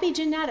the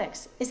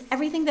epigenetics is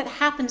everything that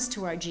happens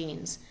to our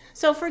genes.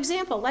 So for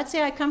example, let's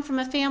say I come from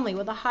a family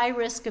with a high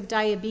risk of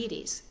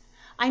diabetes.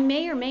 I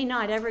may or may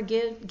not ever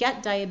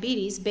get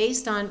diabetes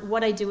based on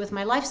what I do with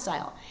my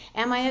lifestyle.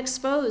 Am I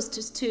exposed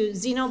to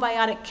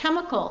xenobiotic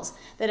chemicals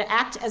that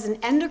act as an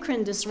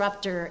endocrine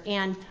disruptor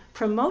and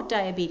promote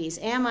diabetes?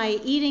 Am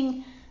I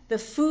eating the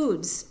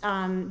foods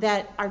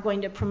that are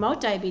going to promote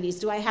diabetes?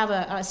 Do I have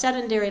a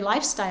sedentary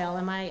lifestyle?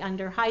 Am I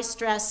under high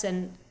stress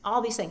and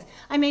all these things?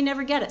 I may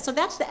never get it. So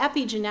that's the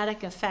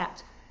epigenetic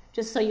effect,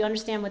 just so you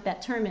understand what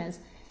that term is.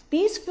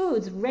 These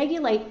foods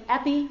regulate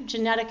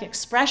epigenetic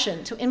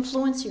expression to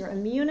influence your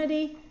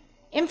immunity,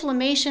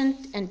 inflammation,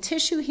 and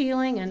tissue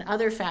healing, and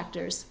other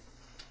factors.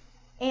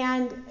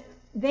 And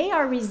they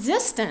are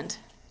resistant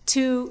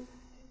to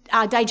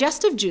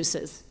digestive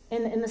juices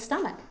in the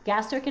stomach,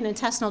 gastric and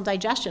intestinal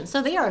digestion.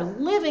 So they are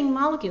living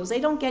molecules. They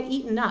don't get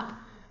eaten up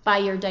by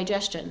your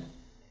digestion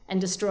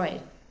and destroyed.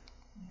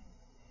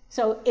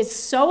 So it's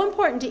so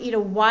important to eat a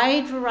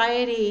wide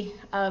variety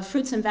of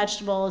fruits and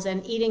vegetables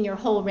and eating your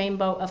whole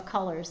rainbow of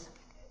colors.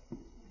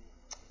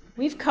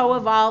 We've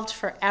co-evolved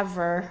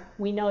forever.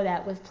 We know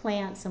that with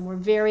plants, and we're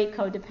very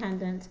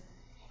codependent.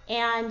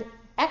 And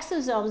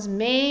exosomes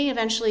may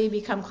eventually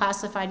become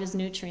classified as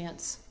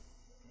nutrients.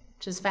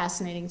 which is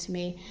fascinating to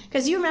me.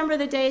 Because you remember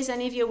the days,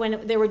 any of you,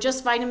 when there were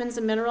just vitamins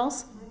and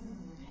minerals?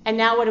 And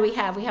now what do we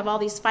have? We have all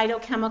these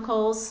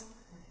phytochemicals,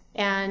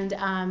 and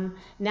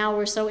now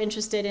we're so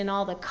interested in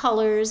all the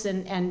colors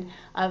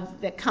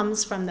that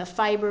comes from the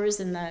fibers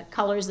and the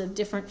colors of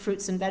different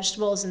fruits and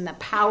vegetables and the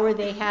power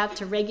they have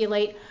to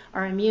regulate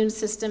our immune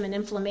system and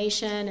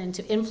inflammation and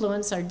to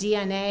influence our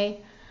DNA.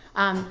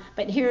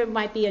 But here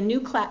might be a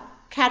new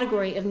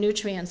category of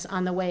nutrients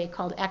on the way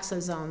called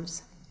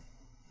exosomes.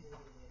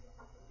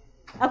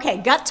 Okay,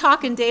 gut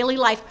talk in daily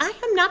life. I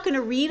am not going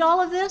to read all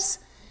of this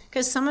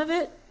because some of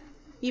it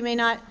you may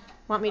not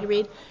want me to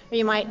read, or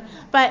you might.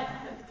 But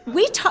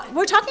we're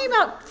talking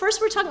about,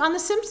 first we're talking on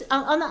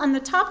the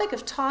topic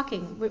of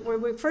talking.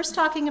 We're first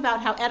talking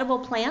about how edible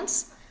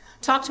plants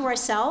talk to our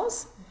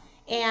cells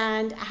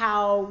and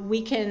how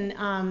we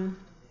can,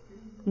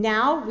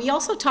 now we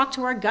also talk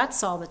to our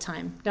guts all the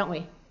time, don't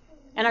we?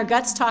 And our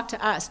guts talk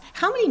to us.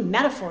 How many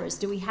metaphors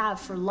do we have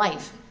for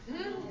life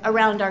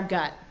around our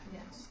gut?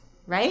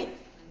 Right?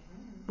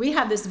 We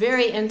have this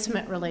very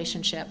intimate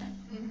relationship.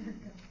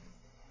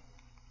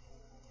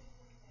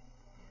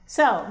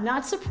 So,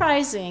 not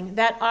surprising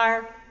that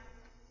our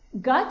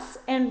guts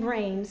and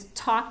brains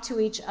talk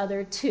to each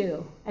other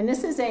too. And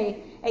this is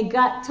a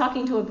gut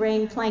talking to a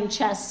brain playing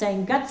chess,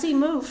 saying, gutsy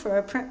move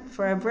for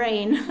a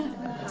brain.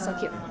 So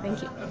cute.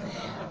 Thank you.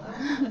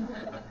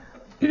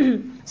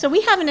 So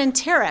we have an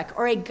enteric,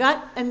 or a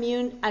gut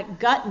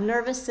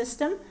nervous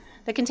system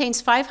that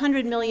contains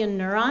 500 million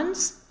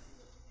neurons.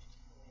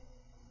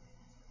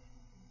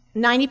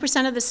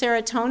 90% of the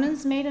serotonin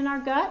is made in our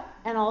gut,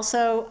 and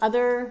also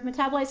other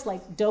metabolites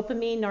like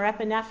dopamine,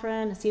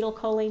 norepinephrine,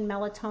 acetylcholine,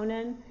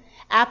 melatonin,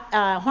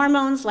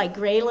 hormones like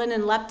ghrelin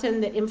and leptin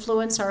that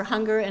influence our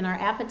hunger and our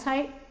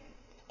appetite,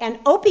 and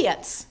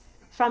opiates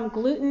from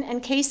gluten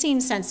and casein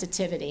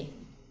sensitivity.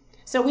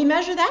 So we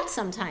measure that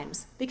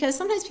sometimes, because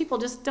sometimes people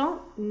just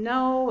don't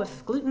know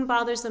if gluten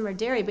bothers them or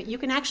dairy, but you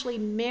can actually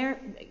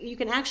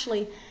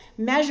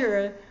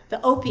measure the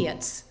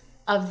opiates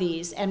of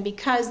these, and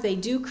because they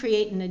do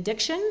create an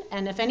addiction,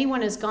 and if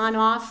anyone has gone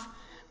off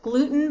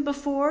gluten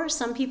before,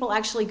 some people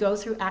actually go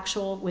through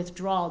actual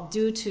withdrawal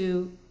due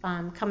to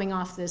coming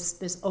off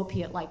this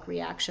opiate-like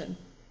reaction.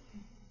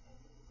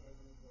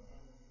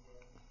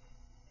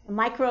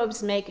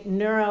 Microbes make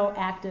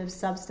neuroactive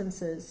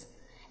substances,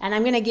 and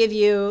I'm going to give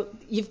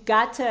you've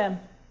got to,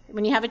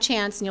 when you have a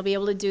chance, and you'll be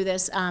able to do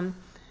this,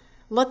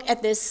 look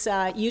at this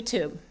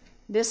YouTube.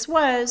 This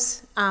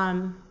was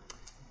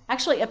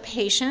actually a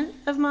patient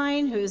of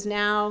mine who's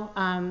now,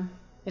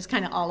 it's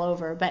kind of all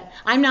over, but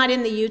I'm not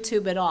in the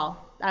YouTube at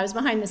all. I was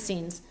behind the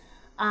scenes.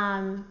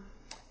 And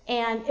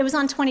it was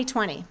on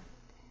 2020.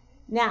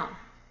 Now,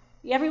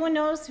 everyone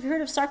knows, have you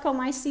heard of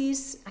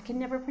Saccharomyces? I can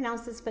never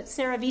pronounce this, but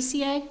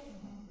Cerevisiae?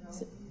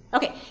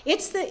 Okay,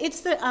 it's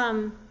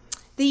the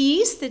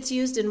yeast that's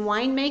used in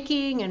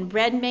winemaking and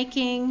bread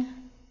making,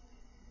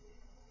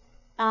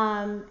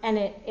 and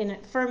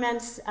it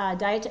ferments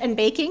and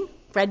baking,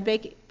 bread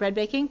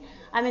baking.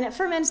 It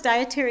ferments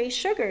dietary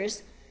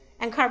sugars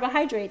and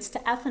carbohydrates to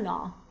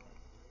ethanol.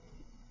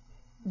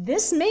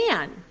 This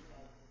man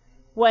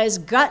was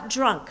gut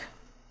drunk.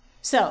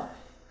 So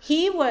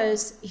he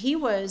was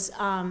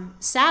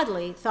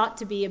sadly thought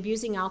to be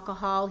abusing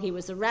alcohol. He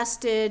was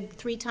arrested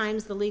 3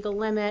 times the legal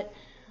limit.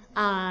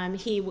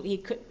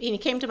 He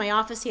came to my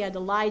office. He had to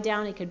lie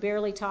down. He could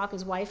barely talk.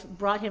 His wife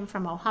brought him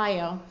from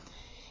Ohio.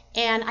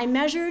 And I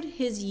measured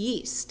his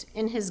yeast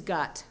in his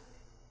gut.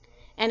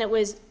 And it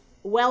was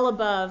well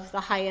above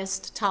the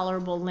highest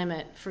tolerable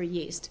limit for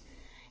yeast.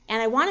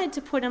 And I wanted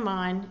to put him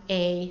on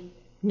a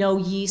no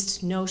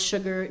yeast, no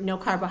sugar, no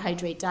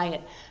carbohydrate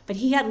diet. But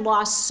he had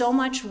lost so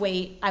much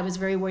weight, I was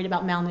very worried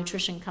about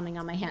malnutrition coming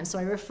on my hands. So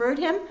I referred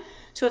him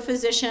to a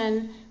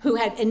physician who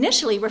had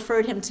initially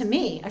referred him to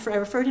me. I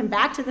referred him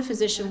back to the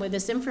physician with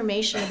this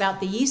information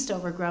about the yeast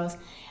overgrowth.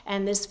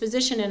 And this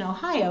physician in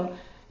Ohio,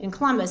 in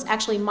Columbus,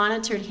 actually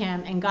monitored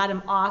him and got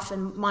him off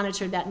and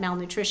monitored that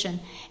malnutrition.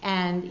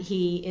 And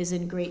he is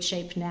in great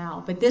shape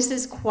now. But this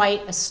is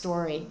quite a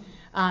story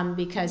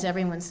because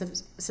everyone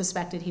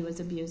suspected he was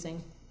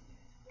abusing.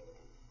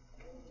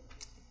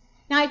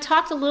 Now, I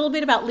talked a little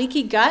bit about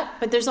leaky gut,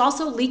 but there's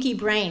also leaky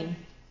brain.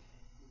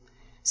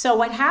 So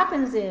what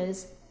happens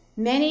is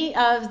many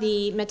of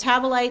the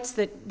metabolites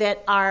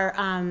that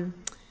are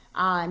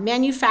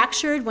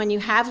manufactured when you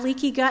have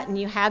leaky gut and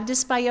you have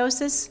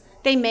dysbiosis,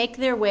 they make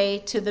their way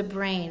to the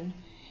brain.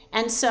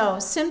 And so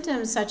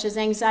symptoms such as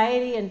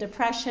anxiety and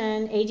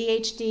depression,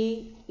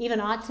 ADHD, even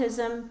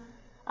autism,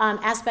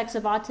 aspects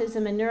of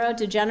autism and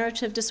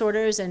neurodegenerative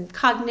disorders and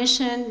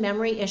cognition,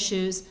 memory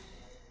issues,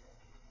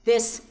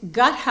 this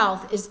gut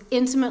health is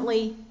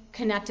intimately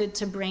connected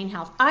to brain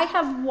health. I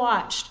have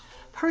watched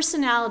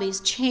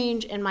personalities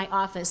change in my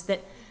office that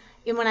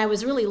when I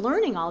was really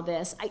learning all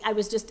this, I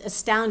was just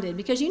astounded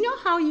because you know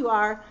how you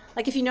are,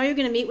 like if you know you're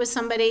going to meet with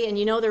somebody and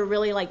you know they're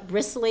really like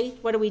bristly,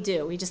 what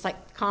do? We just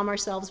like calm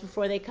ourselves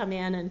before they come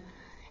in and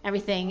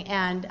everything,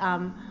 and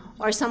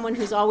or someone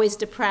who's always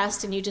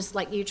depressed and you just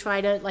like you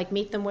try to like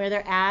meet them where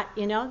they're at,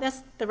 you know,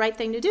 that's the right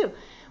thing to do.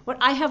 what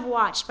I have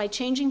watched by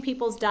changing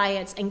people's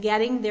diets and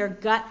getting their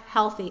gut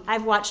healthy,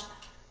 I've watched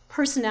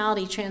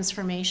personality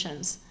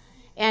transformations.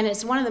 And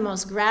it's one of the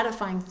most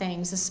gratifying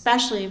things,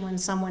 especially when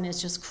someone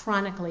is just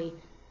chronically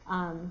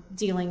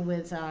dealing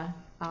with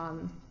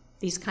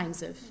these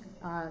kinds of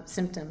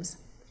symptoms.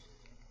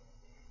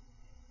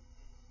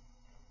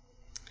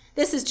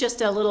 This is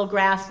just a little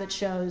graph that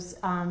shows,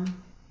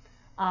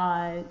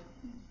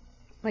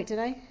 wait, did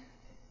I?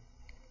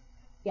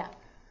 Yeah.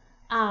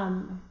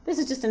 This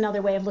is just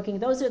another way of looking.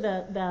 Those are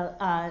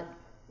the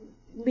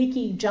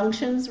leaky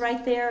junctions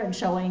right there, and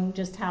showing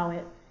just how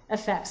it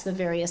affects the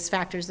various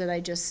factors that I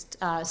just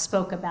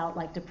spoke about,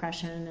 like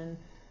depression and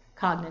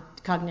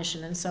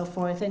cognition and so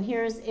forth. And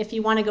here's, if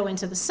you want to go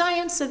into the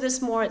science of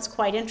this more, it's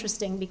quite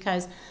interesting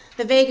because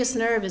the vagus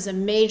nerve is a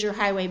major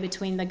highway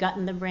between the gut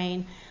and the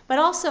brain, but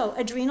also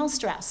adrenal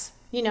stress.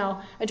 You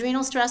know,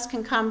 adrenal stress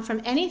can come from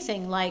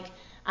anything like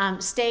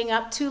staying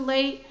up too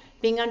late,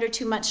 being under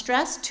too much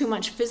stress, too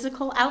much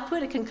physical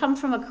output. It can come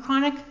from a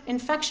chronic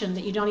infection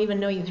that you don't even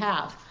know you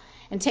have,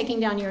 and taking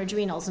down your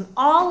adrenals. And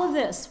all of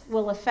this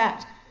will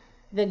affect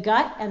the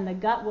gut, and the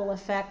gut will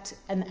affect,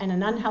 and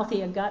an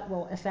unhealthy gut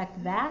will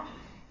affect that.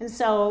 And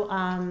so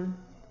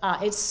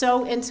it's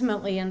so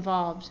intimately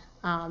involved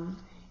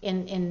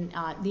in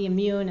the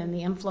immune and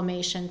the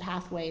inflammation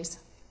pathways.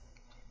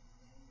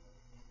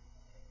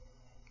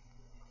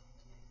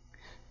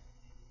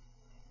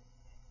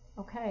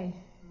 Okay.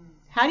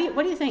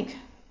 What do you think?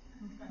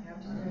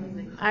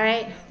 All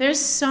right. There's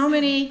so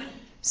many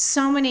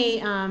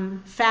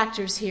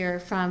factors here,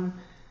 from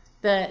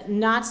the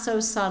not so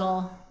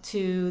subtle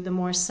to the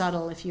more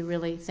subtle, if you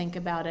really think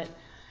about it.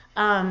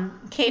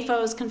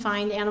 CAFOs,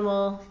 confined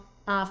animal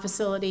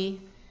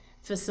facilities,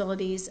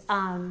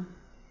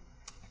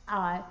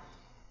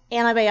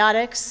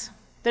 antibiotics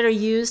that are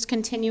used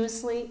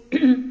continuously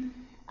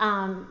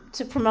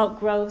to promote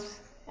growth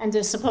and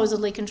to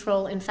supposedly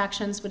control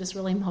infections, but it's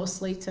really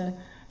mostly to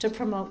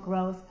promote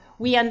growth.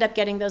 We end up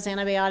getting those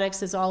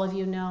antibiotics, as all of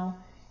you know,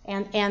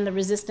 and the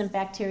resistant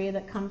bacteria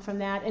that come from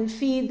that. And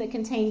feed that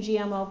contain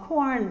GMO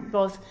corn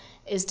both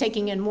is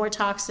taking in more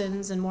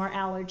toxins and more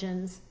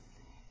allergens.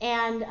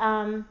 And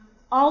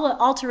all the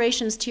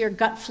alterations to your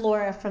gut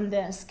flora from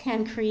this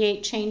can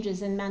create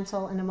changes in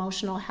mental and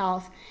emotional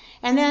health.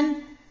 And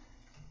then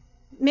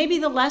maybe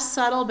the less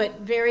subtle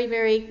but very,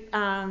 very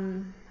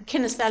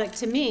kinesthetic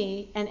to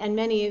me, and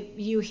many of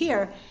you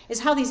here, is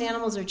how these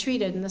animals are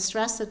treated and the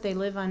stress that they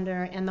live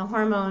under, and the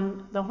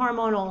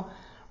hormonal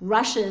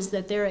rushes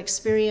that they're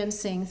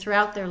experiencing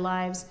throughout their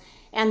lives,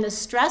 and the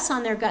stress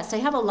on their guts.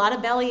 They have a lot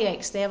of belly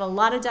aches, they have a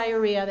lot of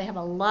diarrhea, they have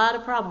a lot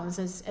of problems,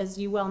 as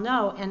you well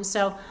know. And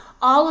so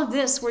all of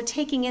this, we're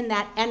taking in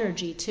that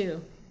energy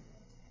too,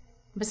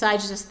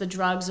 besides just the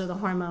drugs or the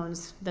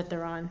hormones that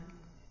they're on.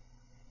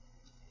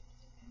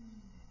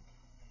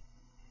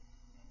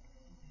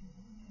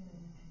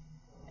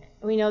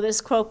 We know this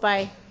quote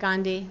by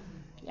Gandhi.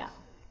 Yeah.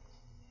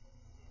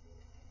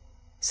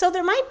 So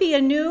there might be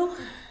a new,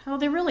 well,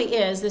 there really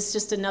is, this is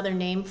just another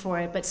name for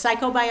it, but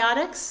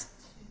psychobiotics,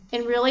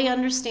 and really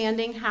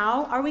understanding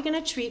how are we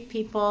going to treat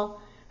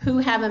people who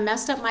have a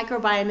messed up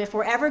microbiome. If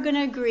we're ever going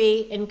to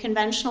agree in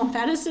conventional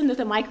medicine that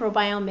the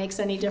microbiome makes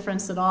any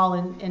difference at all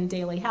in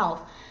daily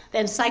health,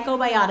 then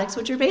psychobiotics,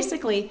 which are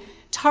basically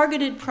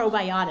targeted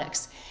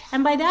probiotics.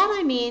 And by that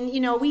I mean, you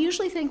know, we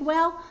usually think,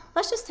 well,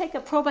 let's just take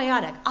a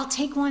probiotic. I'll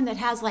take one that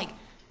has like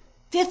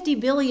 50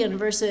 billion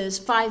versus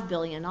 5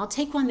 billion. I'll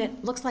take one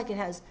that looks like it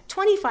has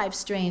 25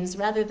 strains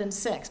rather than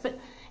 6. But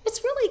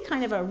it's really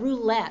kind of a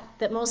roulette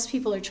that most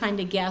people are trying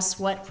to guess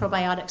what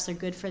probiotics are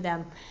good for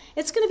them.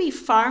 It's going to be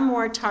far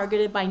more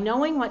targeted by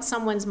knowing what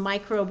someone's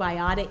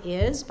microbiota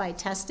is, by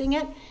testing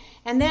it.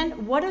 And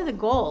then what are the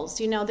goals?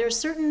 You know, there's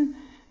certain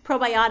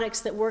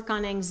probiotics that work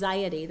on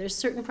anxiety. There's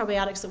certain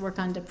probiotics that work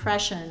on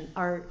depression,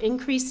 or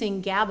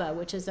increasing GABA,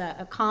 which is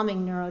a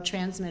calming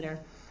neurotransmitter.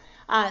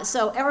 Or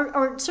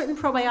certain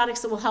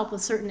probiotics that will help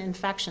with certain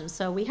infections.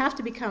 So we have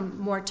to become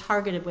more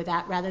targeted with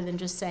that rather than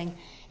just saying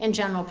in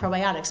general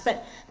probiotics.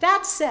 But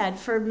that said,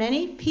 for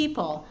many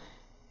people,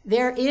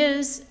 there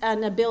is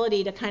an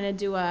ability to kind of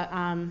do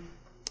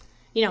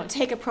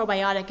take a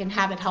probiotic and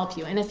have it help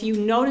you. And if you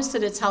notice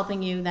that it's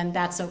helping you, then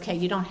that's okay.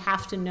 You don't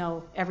have to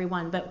know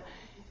everyone. But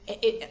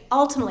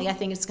ultimately, I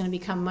think it's going to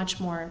become much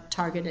more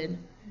targeted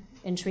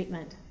in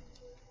treatment.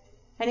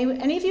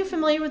 Any of you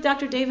familiar with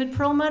Dr. David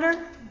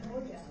Perlmutter?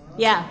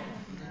 Yeah.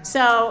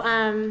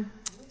 So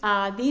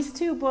these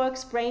two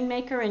books, Brain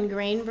Maker and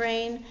Grain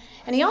Brain.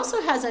 And he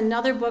also has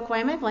another book. Why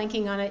am I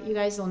blanking on it? You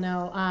guys will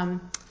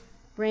know.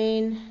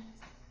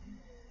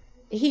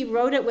 He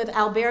wrote it with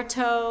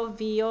Alberto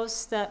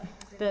Villos.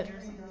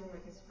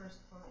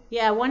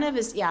 One of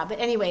his, but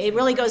anyway, it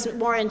really goes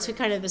more into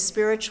kind of the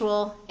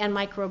spiritual and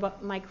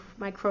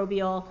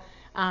microbial,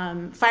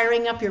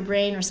 firing up your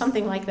brain or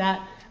something like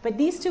that. But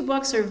these two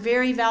books are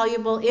very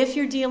valuable if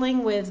you're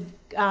dealing with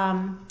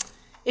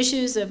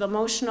issues of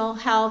emotional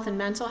health and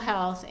mental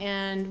health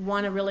and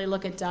want to really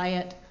look at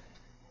diet.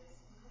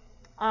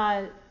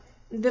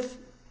 The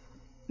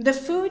the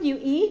food you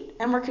eat,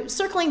 and we're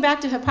circling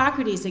back to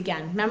Hippocrates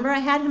again. Remember I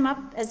had him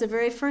up as the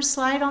very first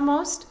slide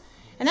almost?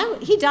 And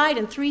he died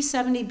in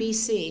 370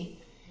 BC.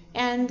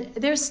 And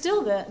there's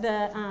still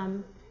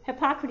the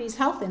Hippocrates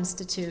Health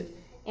Institute.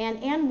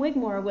 And Anne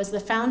Wigmore was the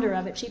founder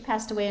of it. She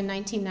passed away in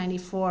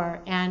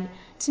 1994. And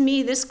to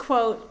me, this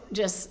quote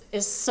just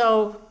is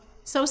so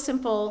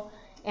simple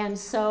and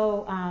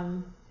so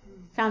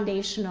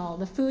foundational.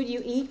 The food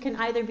you eat can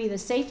either be the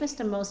safest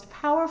and most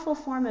powerful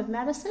form of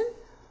medicine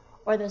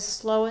or the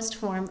slowest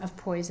form of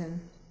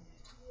poison.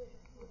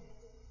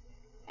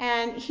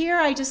 And here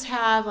I just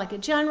have like a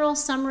general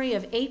summary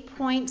of 8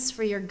 points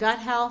for your gut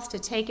health to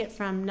take it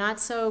from not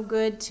so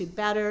good to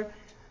better.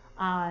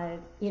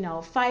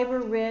 Fiber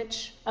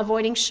rich,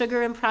 avoiding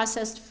sugar and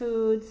processed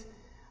foods,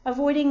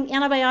 avoiding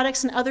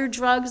antibiotics and other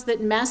drugs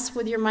that mess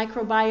with your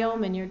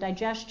microbiome and your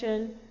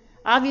digestion.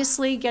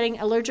 Obviously, getting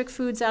allergic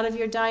foods out of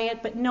your diet,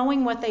 but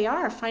knowing what they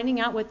are, finding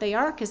out what they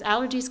are, because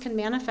allergies can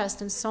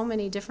manifest in so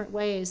many different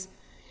ways.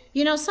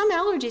 You know, some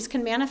allergies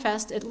can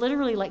manifest at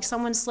literally like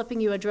someone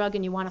slipping you a drug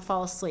and you want to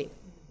fall asleep.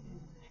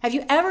 Have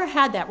you ever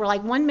had that where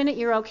like 1 minute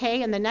you're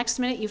okay and the next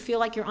minute you feel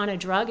like you're on a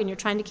drug and you're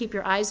trying to keep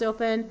your eyes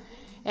open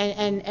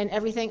and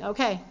everything?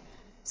 Okay.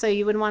 So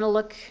you would want to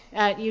look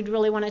at, you'd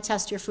really want to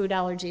test your food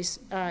allergies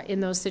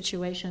in those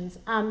situations.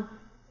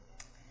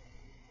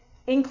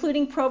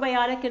 Including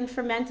probiotic and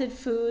fermented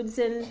foods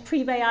and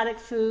prebiotic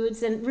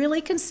foods, and really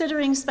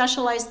considering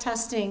specialized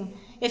testing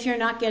if you're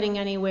not getting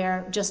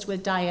anywhere just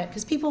with diet.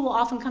 Because people will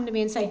often come to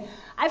me and say,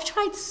 I've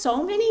tried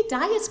so many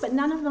diets, but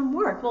none of them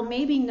work. Well,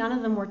 maybe none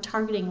of them were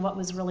targeting what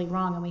was really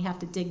wrong, and we have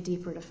to dig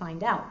deeper to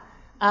find out.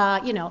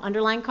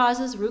 Underlying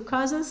causes, root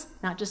causes,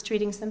 not just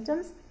treating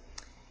symptoms.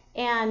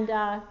 And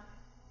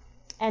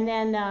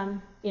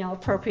then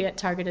appropriate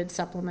targeted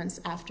supplements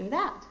after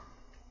that.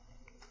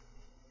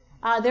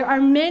 There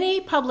are many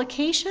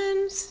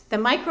publications. The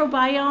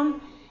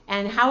microbiome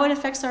and how it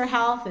affects our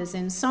health is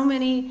in so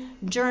many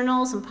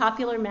journals and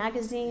popular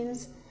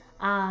magazines.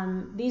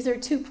 These are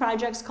 2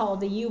 projects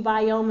called the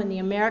U-Biome and the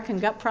American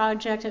Gut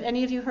Project. Have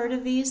any of you heard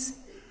of these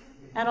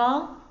at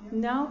all?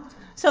 No?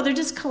 So they're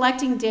just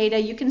collecting data.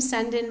 You can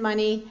send in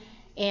money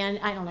and,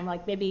 I don't know,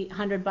 like maybe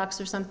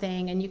 $100 or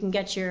something, and you can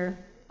get your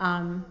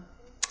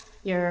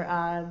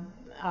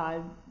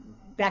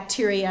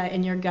bacteria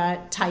in your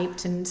gut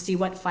typed and see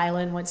what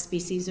phyla and what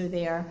species are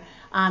there.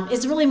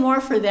 It's really more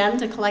for them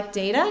to collect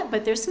data,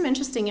 but there's some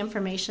interesting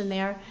information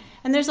there.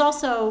 And there's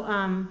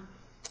also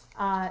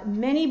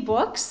many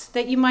books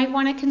that you might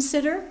want to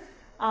consider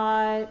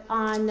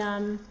on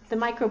the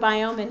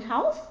microbiome and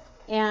health.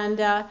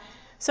 And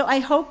so I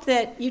hope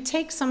that you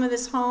take some of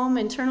this home,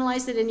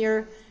 internalize it in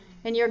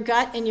your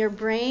gut, in your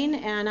brain,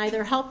 and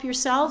either help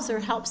yourselves or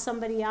help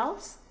somebody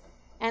else.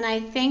 And I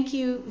thank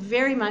you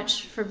very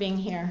much for being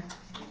here.